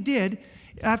things you did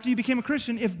after you became a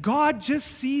Christian if God just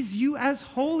sees you as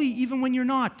holy even when you're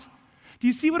not? Do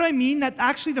you see what I mean? That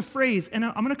actually the phrase, and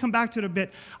I'm going to come back to it a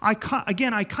bit. I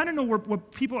kind of know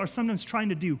what people are sometimes trying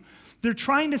to do. They're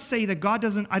trying to say that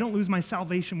I don't lose my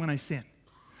salvation when I sin.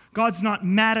 God's not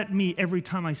mad at me every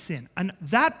time I sin. And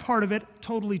that part of it,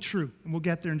 totally true. And we'll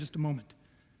get there in just a moment.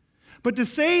 But to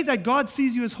say that God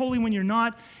sees you as holy when you're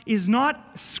not is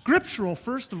not scriptural,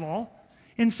 first of all.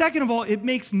 And second of all, it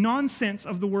makes nonsense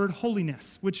of the word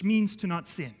holiness, which means to not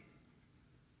sin.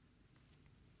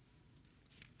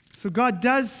 So God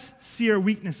does see our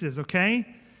weaknesses, okay?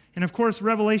 And of course,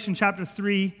 Revelation chapter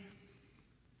 3. Do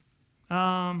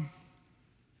I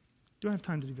have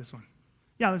time to do this one?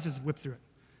 Yeah, let's just whip through it.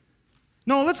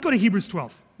 No, let's go to Hebrews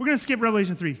 12. We're going to skip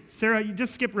Revelation 3. Sarah, you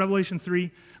just skip Revelation 3.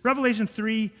 Revelation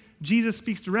 3, Jesus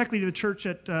speaks directly to the church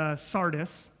at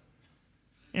Sardis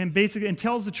and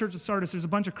tells the church at Sardis, there's a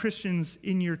bunch of Christians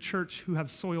in your church who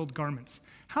have soiled garments.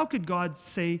 How could God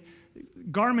say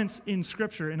garments in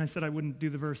Scripture? And I said I wouldn't do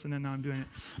the verse, and then now I'm doing it.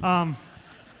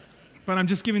 But I'm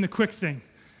just giving the quick thing.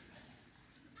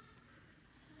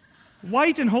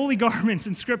 White and holy garments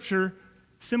in Scripture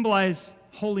symbolize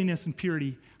holiness and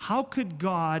purity. How could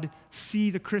God see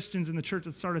the Christians in the church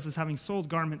at Sardis as having soiled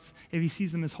garments if he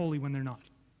sees them as holy when they're not?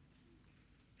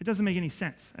 It doesn't make any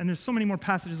sense. And there's so many more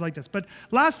passages like this. But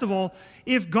last of all,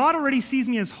 if God already sees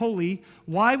me as holy,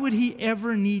 why would he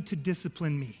ever need to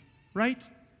discipline me? Right?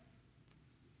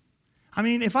 I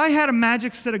mean, if I had a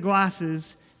magic set of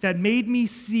glasses that made me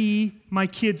see my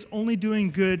kids only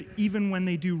doing good even when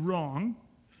they do wrong,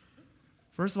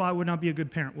 first of all, I would not be a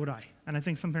good parent, would I? And I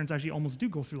think some parents actually almost do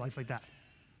go through life like that.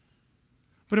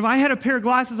 But if I had a pair of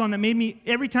glasses on that made me,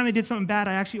 every time they did something bad,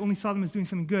 I actually only saw them as doing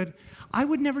something good, I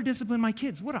would never discipline my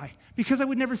kids, would I? Because I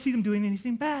would never see them doing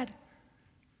anything bad.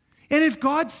 And if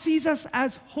God sees us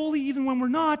as holy even when we're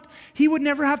not, he would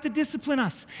never have to discipline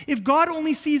us. If God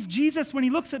only sees Jesus when he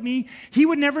looks at me, he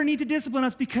would never need to discipline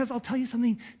us, because I'll tell you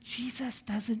something, Jesus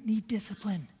doesn't need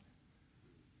discipline.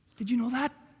 Did you know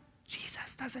that?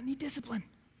 Jesus doesn't need discipline.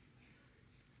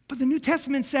 But the New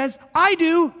Testament says, I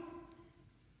do.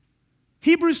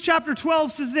 Hebrews chapter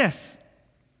 12 says this,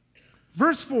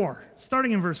 verse 4,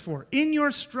 starting in verse 4, in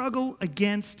your struggle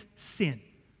against sin.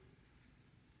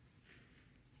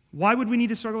 Why would we need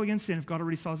to struggle against sin if God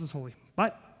already saw us as holy?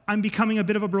 But I'm becoming a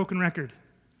bit of a broken record.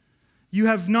 You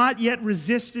have not yet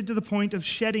resisted to the point of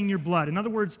shedding your blood. In other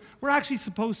words, there's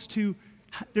supposed to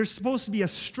be a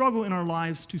struggle in our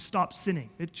lives to stop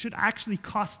sinning. It should actually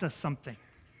cost us something.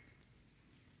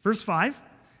 Verse 5,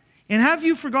 And have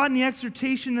you forgotten the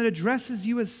exhortation that addresses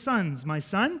you as sons? My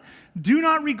son, do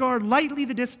not regard lightly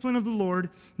the discipline of the Lord,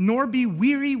 nor be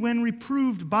weary when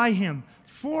reproved by him.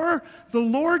 For the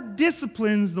Lord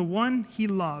disciplines the one he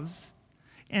loves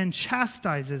and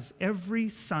chastises every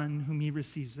son whom he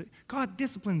receives. God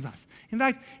disciplines us. In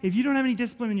fact, if you don't have any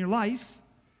discipline in your life,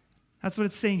 that's what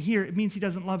it's saying here. It means he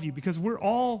doesn't love you, because we're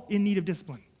all in need of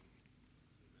discipline.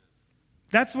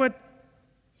 That's what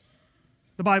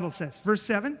the Bible says. Verse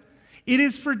 7, it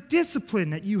is for discipline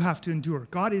that you have to endure.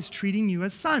 God is treating you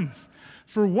as sons.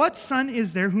 For what son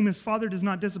is there whom his father does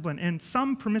not discipline? And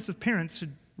some permissive parents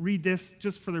should read this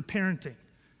just for their parenting.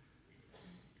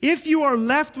 If you are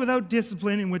left without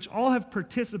discipline in which all have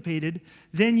participated,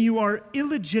 then you are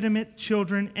illegitimate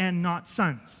children and not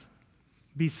sons.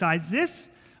 Besides this,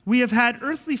 we have had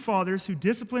earthly fathers who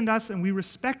disciplined us, and we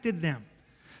respected them.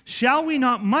 Shall we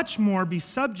not much more be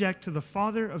subject to the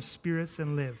Father of spirits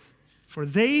and live? For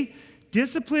they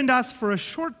disciplined us for a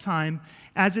short time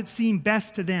as it seemed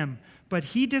best to them, but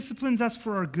he disciplines us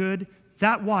for our good.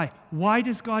 That why? Why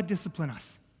does God discipline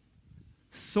us?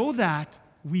 So that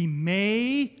we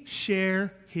may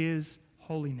share his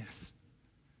holiness.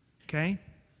 Okay?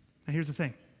 Now here's the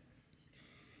thing.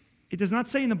 It does not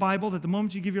say in the Bible that the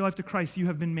moment you give your life to Christ, you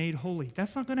have been made holy.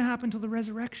 That's not going to happen until the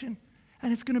resurrection.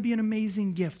 And it's going to be an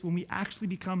amazing gift when we actually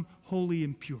become holy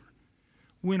and pure.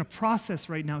 We're in a process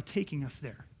right now taking us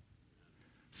there.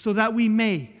 So that we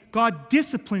may. God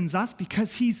disciplines us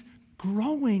because he's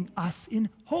growing us in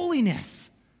holiness.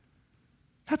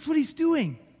 That's what he's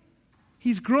doing.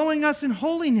 He's growing us in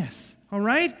holiness, all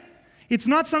right? It's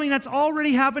not something that's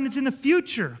already happened. It's in the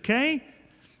future, okay?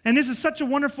 And this is such a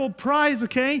wonderful prize,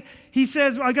 okay? He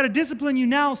says, I got to discipline you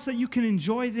now so that you can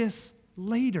enjoy this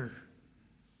later.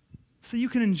 So you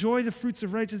can enjoy the fruits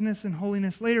of righteousness and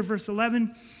holiness later. Verse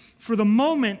 11, for the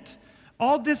moment,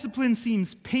 all discipline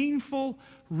seems painful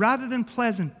rather than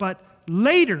pleasant, but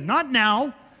later, not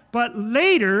now, but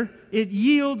later, it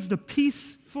yields the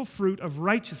peaceful fruit of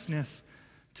righteousness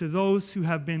to those who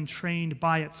have been trained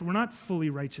by it. So we're not fully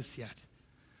righteous yet.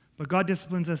 But God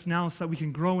disciplines us now so that we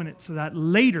can grow in it, so that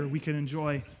later we can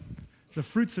enjoy the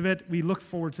fruits of it. We look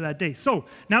forward to that day. So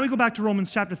now we go back to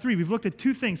Romans chapter 3. We've looked at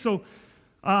two things. So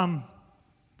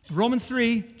Romans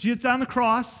 3, Jesus died on the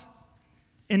cross,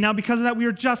 and now because of that we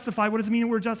are justified. What does it mean that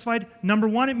we're justified? Number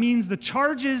one, it means the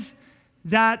charges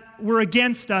that were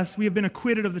against us, we have been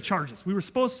acquitted of the charges. We were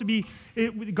supposed to be,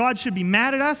 God should be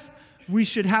mad at us. We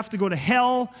should have to go to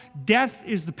hell. Death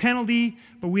is the penalty,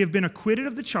 but we have been acquitted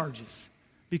of the charges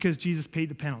because Jesus paid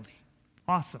the penalty.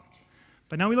 Awesome.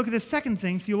 But now we look at the second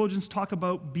thing. Theologians talk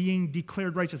about being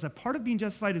declared righteous. A part of being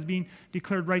justified is being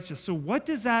declared righteous. So what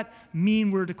does that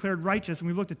mean we're declared righteous? And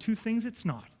we've looked at two things it's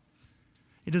not.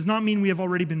 It does not mean we have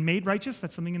already been made righteous.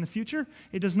 That's something in the future.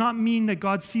 It does not mean that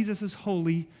God sees us as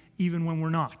holy even when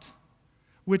we're not.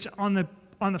 Which on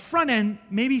the front end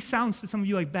maybe sounds to some of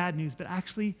you like bad news, but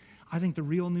actually I think the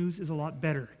real news is a lot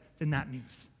better than that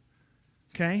news.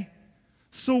 Okay?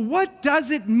 So what does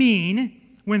it mean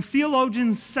when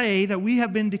theologians say that we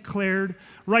have been declared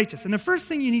righteous? And the first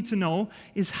thing you need to know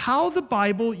is how the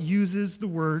Bible uses the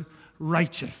word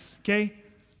righteous. Okay?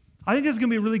 I think this is going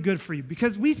to be really good for you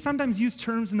because we sometimes use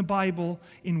terms in the Bible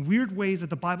in weird ways that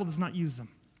the Bible does not use them.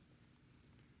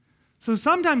 So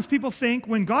sometimes people think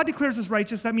when God declares us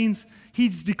righteous, that means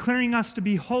he's declaring us to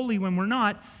be holy when we're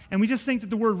not, and we just think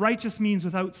that the word righteous means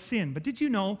without sin. But did you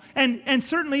know, and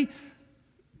certainly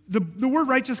the word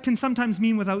righteous can sometimes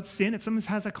mean without sin. It sometimes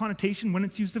has a connotation when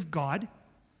it's used of God.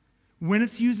 When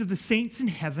it's used of the saints in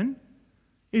heaven,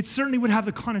 it certainly would have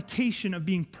the connotation of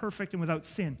being perfect and without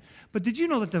sin. But did you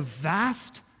know that the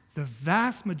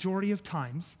vast majority of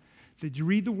times that you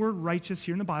read the word righteous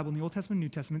here in the Bible, in the Old Testament and New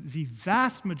Testament, the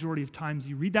vast majority of times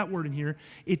you read that word in here,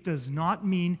 it does not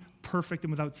mean perfect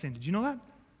and without sin. Did you know that?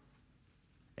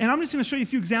 And I'm just going to show you a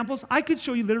few examples. I could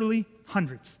show you literally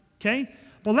hundreds, okay?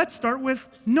 Well, let's start with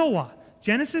Noah.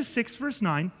 Genesis 6, verse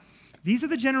 9. These are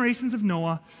the generations of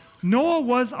Noah. Noah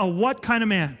was a what kind of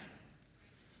man?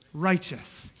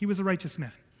 Righteous. He was a righteous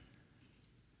man.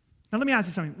 Now let me ask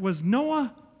you something. Was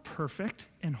Noah perfect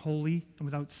and holy and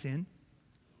without sin?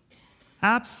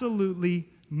 Absolutely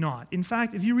not. In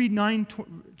fact, if you read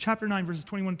chapter 9, verses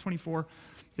 21 to 24,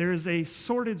 there is a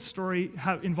sordid story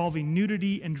involving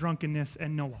nudity and drunkenness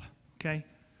and Noah, okay?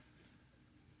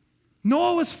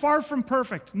 Noah was far from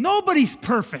perfect. Nobody's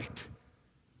perfect.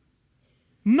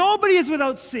 Nobody is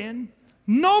without sin.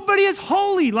 Nobody is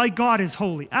holy like God is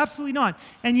holy. Absolutely not.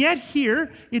 And yet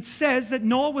here, it says that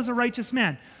Noah was a righteous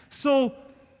man. So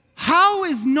how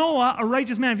is Noah a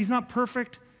righteous man if he's not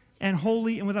perfect and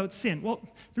holy and without sin? Well,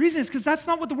 the reason is because that's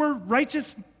not what the word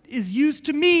righteous is used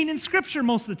to mean in Scripture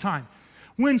most of the time.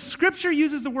 When Scripture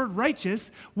uses the word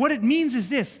righteous, what it means is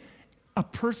this: a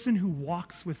person who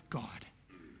walks with God.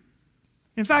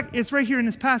 In fact, it's right here in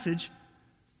this passage.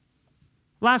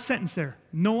 Last sentence there.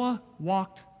 Noah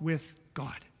walked with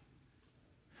God.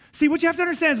 See, what you have to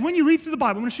understand is when you read through the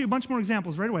Bible, I'm going to show you a bunch more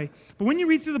examples right away, but when you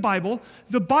read through the Bible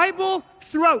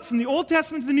throughout, from the Old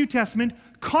Testament to the New Testament,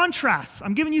 contrasts.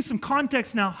 I'm giving you some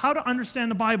context now, how to understand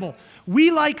the Bible.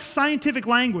 We like scientific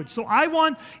language. So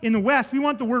in the West, we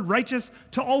want the word righteous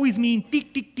to always mean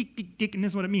tick, tick, tick, tick, tick, and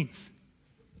this is what it means.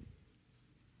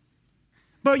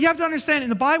 But you have to understand, in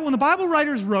the Bible, when the Bible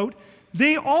writers wrote,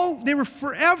 they were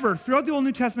forever, throughout the Old and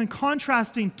New Testament,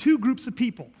 contrasting two groups of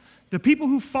people: the people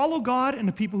who follow God and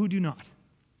the people who do not.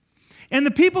 And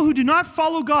the people who do not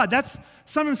follow God, that's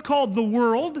sometimes called the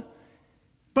world,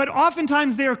 but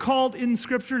oftentimes they are called in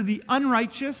Scripture the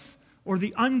unrighteous or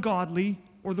the ungodly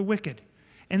or the wicked.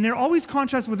 And they're always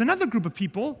contrasted with another group of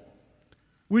people,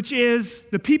 which is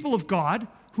the people of God,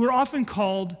 who are often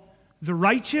called the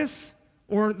righteous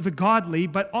or the godly,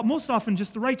 but most often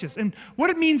just the righteous. And what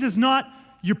it means is not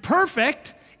you're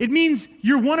perfect. It means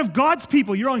you're one of God's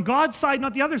people. You're on God's side,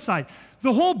 not the other side.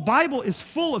 The whole Bible is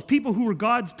full of people who were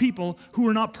God's people who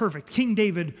were not perfect. King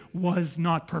David was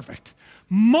not perfect.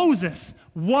 Moses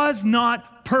was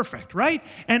not perfect, right?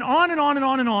 And on and on and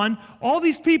on and on. All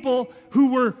these people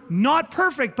who were not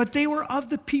perfect, but they were of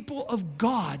the people of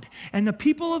God. And the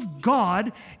people of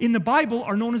God in the Bible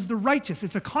are known as the righteous.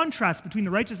 It's a contrast between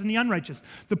the righteous and the unrighteous.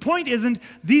 The point isn't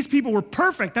these people were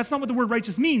perfect. That's not what the word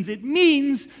righteous means. It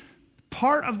means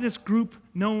part of this group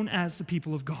known as the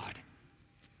people of God.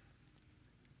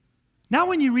 Now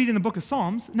when you read in the book of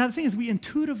Psalms, now the thing is we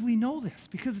intuitively know this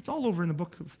because it's all over in the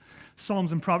book of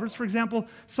Psalms and Proverbs. For example,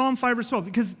 Psalm 5 verse 12,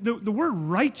 because the word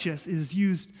righteous is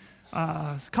used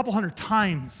a couple hundred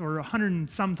times, or 100 and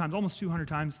some times, almost 200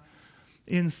 times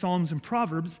in Psalms and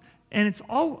Proverbs, and it's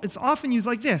often used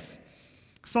like this.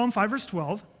 Psalm 5 verse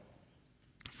 12,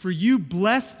 "For you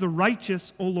bless the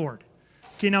righteous, O Lord."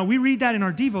 Okay, now we read that in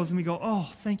our devos and we go,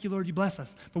 "Oh, thank you, Lord, you bless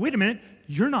us." But wait a minute,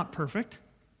 you're not perfect.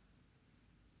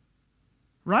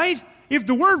 Right? If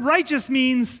the word righteous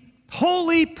means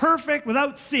holy, perfect,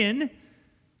 without sin,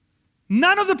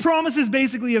 none of the promises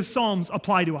basically of Psalms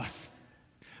apply to us.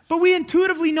 But we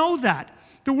intuitively know that.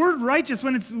 The word righteous,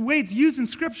 when it's the way it's used in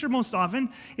Scripture most often,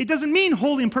 it doesn't mean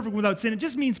holy and perfect without sin. It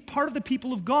just means part of the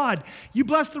people of God. You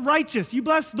bless the righteous. You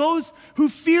bless those who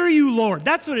fear you, Lord.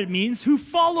 That's what it means, who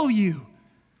follow you,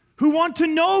 who want to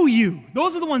know you.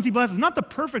 Those are the ones he blesses, not the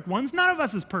perfect ones. None of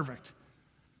us is perfect.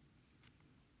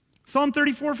 Psalm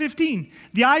 34:15,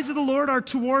 "The eyes of the Lord are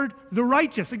toward the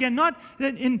righteous." Again,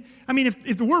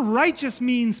 if the word righteous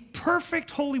means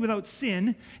perfect, holy, without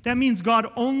sin, that means God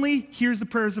only hears the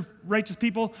prayers of righteous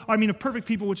people, of perfect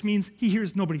people, which means he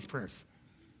hears nobody's prayers.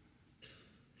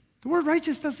 The word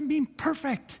righteous doesn't mean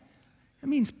perfect. It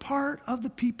means part of the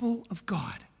people of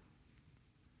God.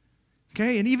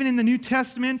 Okay, and even in the New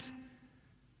Testament,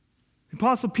 the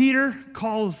Apostle Peter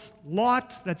calls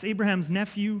Lot, that's Abraham's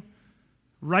nephew,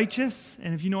 righteous.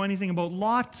 And if you know anything about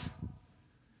Lot,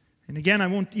 and again, I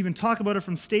won't even talk about it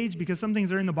from stage because some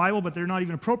things are in the Bible, but they're not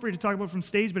even appropriate to talk about from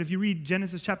stage. But if you read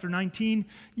Genesis chapter 19,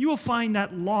 you will find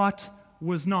that Lot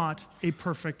was not a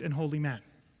perfect and holy man.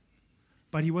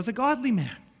 But he was a godly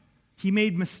man. He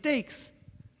made mistakes.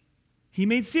 He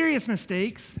made serious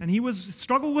mistakes, and he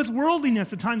struggled with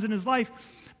worldliness at times in his life.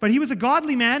 But he was a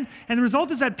godly man, and the result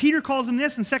is that Peter calls him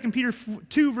this in 2 Peter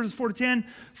 2, verses 4 to 10,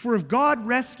 "For if God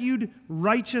rescued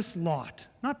righteous Lot,"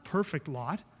 not perfect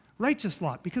Lot, righteous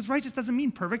Lot, because righteous doesn't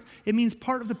mean perfect, it means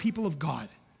part of the people of God.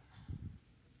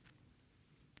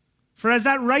 "For as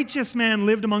that righteous man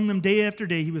lived among them day after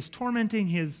day, he was tormenting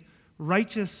his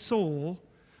righteous soul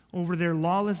over their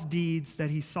lawless deeds that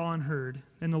he saw and heard.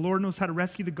 Then the Lord knows how to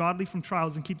rescue the godly from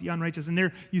trials and keep the unrighteous." And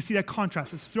there you see that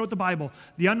contrast. It's throughout the Bible.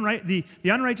 The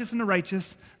unrighteous and the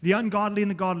righteous, the ungodly and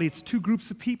the godly. It's two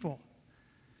groups of people.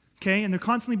 Okay? And they're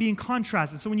constantly being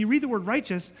contrasted. So when you read the word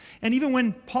righteous, and even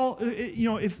when Paul,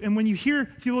 when you hear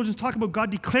theologians talk about God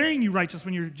declaring you righteous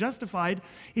when you're justified,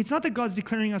 it's not that God's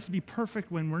declaring us to be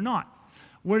perfect when we're not.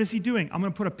 What is he doing? I'm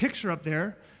going to put a picture up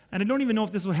there, and I don't even know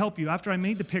if this will help you. After I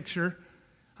made the picture,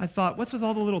 I thought, what's with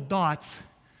all the little dots?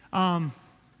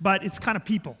 But it's kind of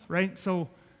people, right? So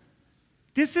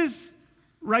this is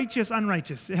righteous,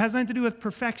 unrighteous. It has nothing to do with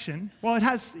perfection. Well, it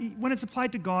has, when it's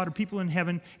applied to God or people in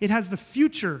heaven, it has the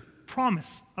future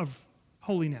promise of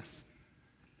holiness.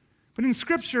 But in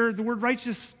Scripture, the word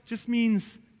righteous just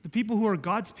means the people who are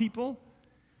God's people,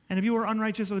 and if you are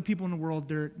unrighteous or the people in the world,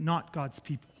 they're not God's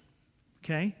people.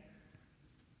 Okay?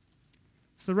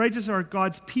 So the righteous are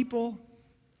God's people.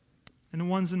 and the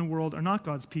ones in the world are not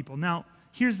God's people. Now,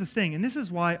 here's the thing, and this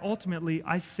is why ultimately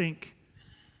I think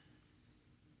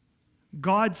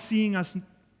God seeing us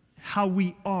how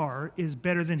we are is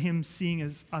better than him seeing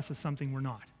us as something we're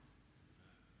not.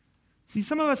 See,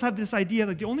 some of us have this idea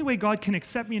that the only way God can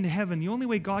accept me into heaven, the only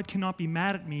way God cannot be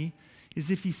mad at me is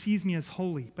if he sees me as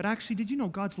holy. But actually, did you know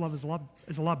God's love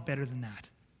is a lot better than that?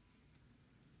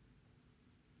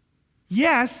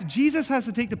 Yes, Jesus has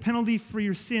to take the penalty for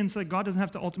your sin so that God doesn't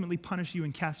have to ultimately punish you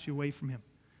and cast you away from him.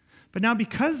 But now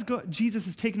because Jesus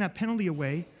has taken that penalty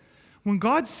away, when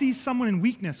God sees someone in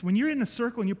weakness, when you're in a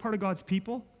circle and you're part of God's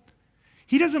people,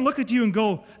 he doesn't look at you and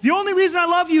go, the only reason I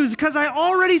love you is because I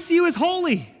already see you as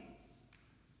holy.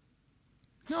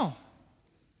 No.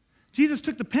 Jesus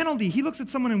took the penalty. He looks at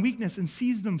someone in weakness and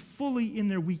sees them fully in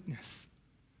their weakness.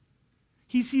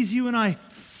 He sees you and I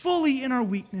fully in our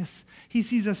weakness. He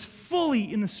sees us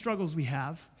fully in the struggles we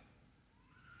have.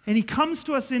 And he comes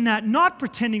to us in that, not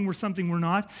pretending we're something we're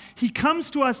not. He comes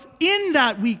to us in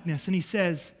that weakness and he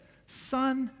says,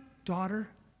 son, daughter,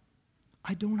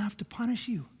 I don't have to punish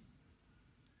you.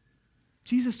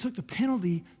 Jesus took the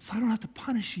penalty so I don't have to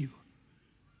punish you.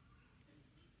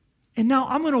 And now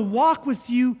I'm going to walk with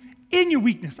you in your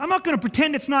weakness. I'm not going to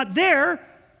pretend it's not there.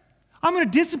 I'm going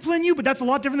to discipline you, but that's a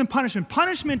lot different than punishment.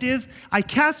 Punishment is, I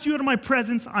cast you out of my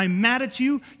presence, I'm mad at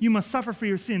you, you must suffer for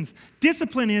your sins.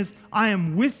 Discipline is, I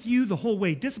am with you the whole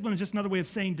way. Discipline is just another way of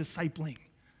saying discipling.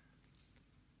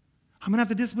 I'm going to have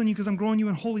to discipline you because I'm growing you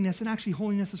in holiness, and actually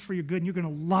holiness is for your good, and you're going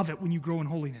to love it when you grow in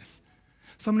holiness.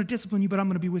 So I'm going to discipline you, but I'm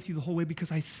going to be with you the whole way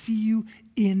because I see you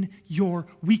in your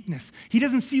weakness. He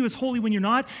doesn't see you as holy when you're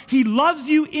not. He loves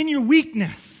you in your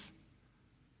weakness.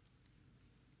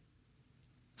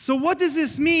 So what does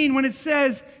this mean when it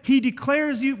says he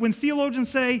declares you, when theologians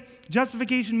say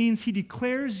justification means he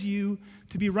declares you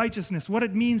to be righteousness? What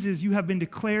it means is you have been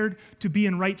declared to be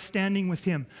in right standing with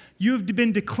him. You have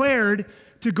been declared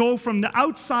to go from the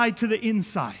outside to the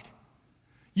inside.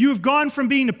 You have gone from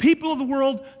being the people of the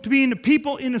world to being the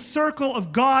people in a circle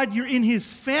of God. You're in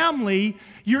his family.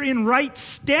 You're in right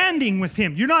standing with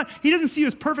him. He doesn't see you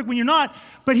as perfect when you're not,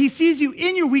 but he sees you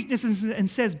in your weaknesses and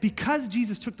says, because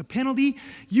Jesus took the penalty,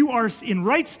 you are in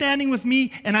right standing with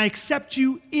me, and I accept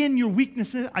you in your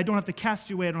weaknesses. I don't have to cast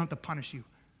you away. I don't have to punish you.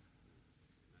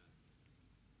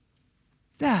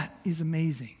 That is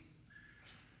amazing.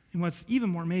 And what's even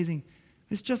more amazing,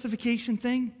 this justification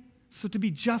thing, so to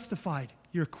be justified,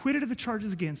 you're acquitted of the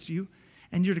charges against you,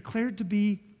 and you're declared to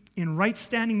be in right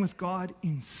standing with God.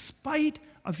 In spite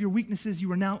of your weaknesses, you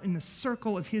are now in the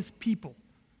circle of his people.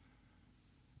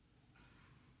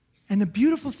 And the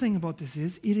beautiful thing about this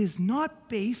is, it is not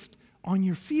based on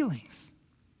your feelings.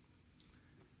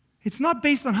 It's not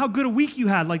based on how good a week you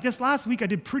had. Like this last week, I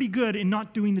did pretty good in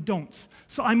not doing the don'ts.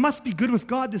 So I must be good with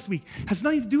God this week. It has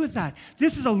nothing to do with that.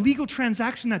 This is a legal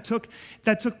transaction that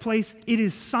took place. It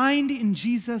is signed in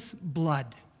Jesus'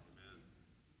 blood.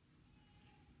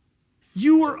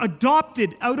 You were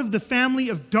adopted out of the family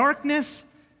of darkness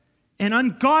and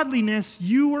ungodliness.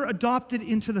 You were adopted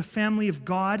into the family of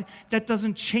God. That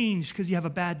doesn't change because you have a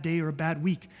bad day or a bad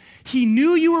week. He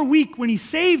knew you were weak when he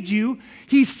saved you.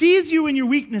 He sees you in your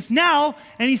weakness now,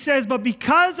 and he says, but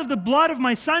because of the blood of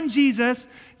my son Jesus,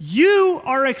 you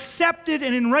are accepted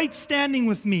and in right standing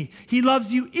with me. He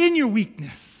loves you in your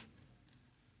weakness.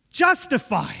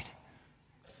 Justified.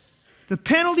 The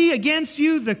penalty against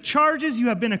you, the charges, you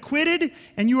have been acquitted,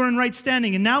 and you are in right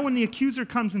standing. And now when the accuser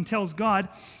comes and tells God,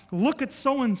 look at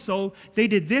so-and-so, they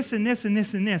did this and this and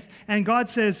this and this. And God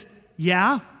says,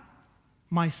 yeah,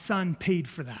 my son paid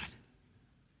for that.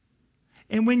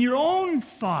 And when your own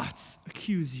thoughts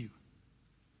accuse you,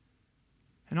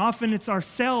 and often it's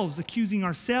ourselves accusing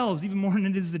ourselves, even more than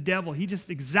it is the devil, he just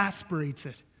exasperates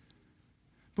it.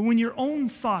 But when your own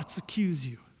thoughts accuse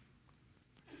you,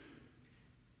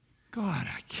 God,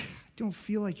 I don't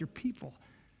feel like your people.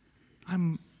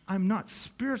 I'm not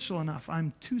spiritual enough.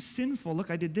 I'm too sinful.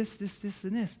 Look, I did this,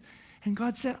 and this. And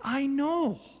God said, I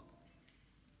know.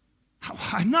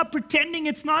 I'm not pretending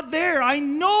it's not there. I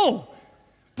know.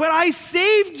 But I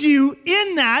saved you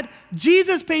in that.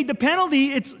 Jesus paid the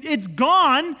penalty. It's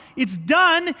gone. It's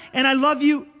done. And I love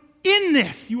you in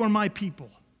this. You are my people.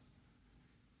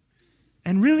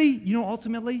 And really,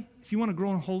 ultimately, if you want to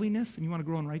grow in holiness and you want to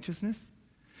grow in righteousness,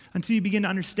 until you begin to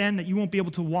understand that you won't be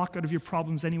able to walk out of your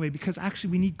problems anyway, because actually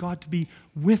we need God to be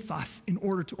with us in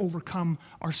order to overcome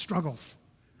our struggles.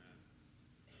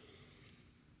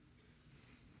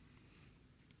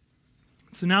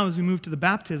 So now as we move to the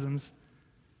baptisms,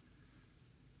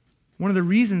 one of the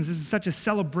reasons this is such a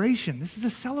celebration, this is a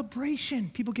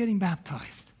celebration, people getting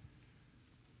baptized.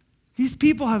 These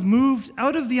people have moved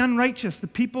out of the unrighteous, the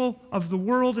people of the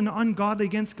world and ungodly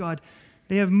against God.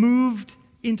 They have moved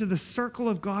into the circle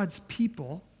of God's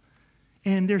people,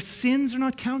 and their sins are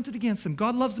not counted against them.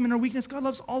 God loves them in our weakness. God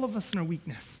loves all of us in our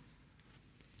weakness.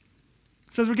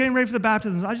 So as we're getting ready for the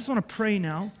baptisms, I just want to pray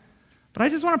now. But I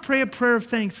just want to pray a prayer of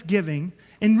thanksgiving.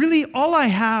 And really, all I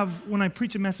have when I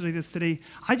preach a message like this today,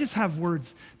 I just have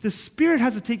words. The Spirit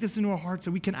has to take this into our hearts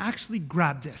so we can actually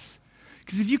grab this.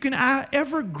 Because if you can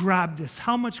ever grab this,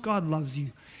 how much God loves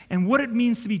you and what it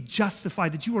means to be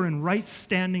justified, that you are in right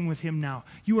standing with Him now.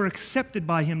 You are accepted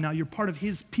by Him now. You're part of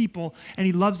His people, and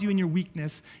He loves you in your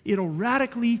weakness. It'll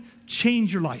radically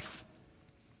change your life.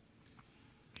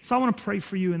 So I want to pray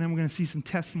for you, and then we're going to see some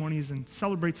testimonies and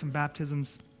celebrate some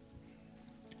baptisms.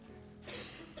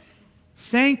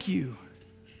 Thank you,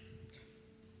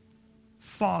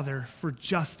 Father, for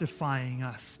justifying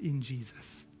us in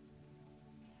Jesus.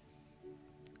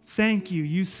 Thank you.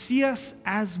 You see us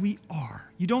as we are.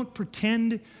 You don't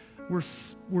pretend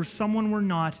we're someone we're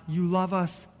not. You love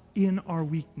us in our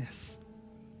weakness.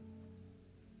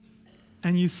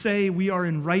 And you say we are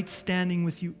in right standing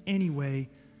with you anyway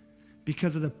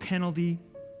because of the penalty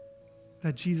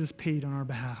that Jesus paid on our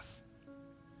behalf.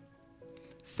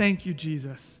 Thank you,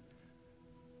 Jesus,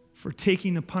 for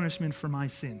taking the punishment for my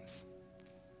sins.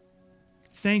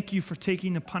 Thank you for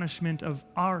taking the punishment of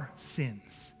our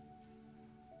sins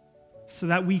so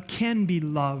that we can be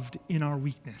loved in our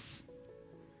weakness.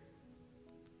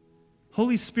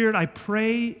 Holy Spirit, I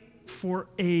pray for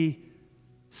a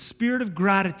spirit of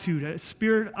gratitude, a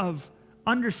spirit of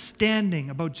understanding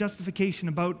about justification,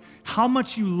 about how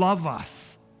much you love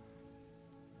us,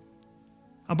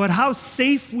 about how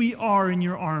safe we are in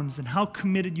your arms and how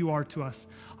committed you are to us.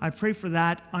 I pray for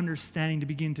that understanding to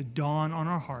begin to dawn on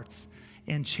our hearts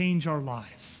and change our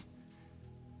lives.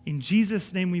 In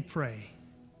Jesus' name we pray.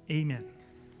 Amen.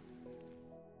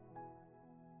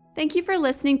 Thank you for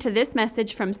listening to this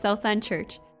message from Southland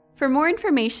Church. For more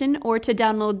information or to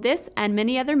download this and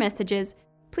many other messages,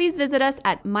 please visit us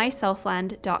at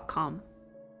mysouthland.com.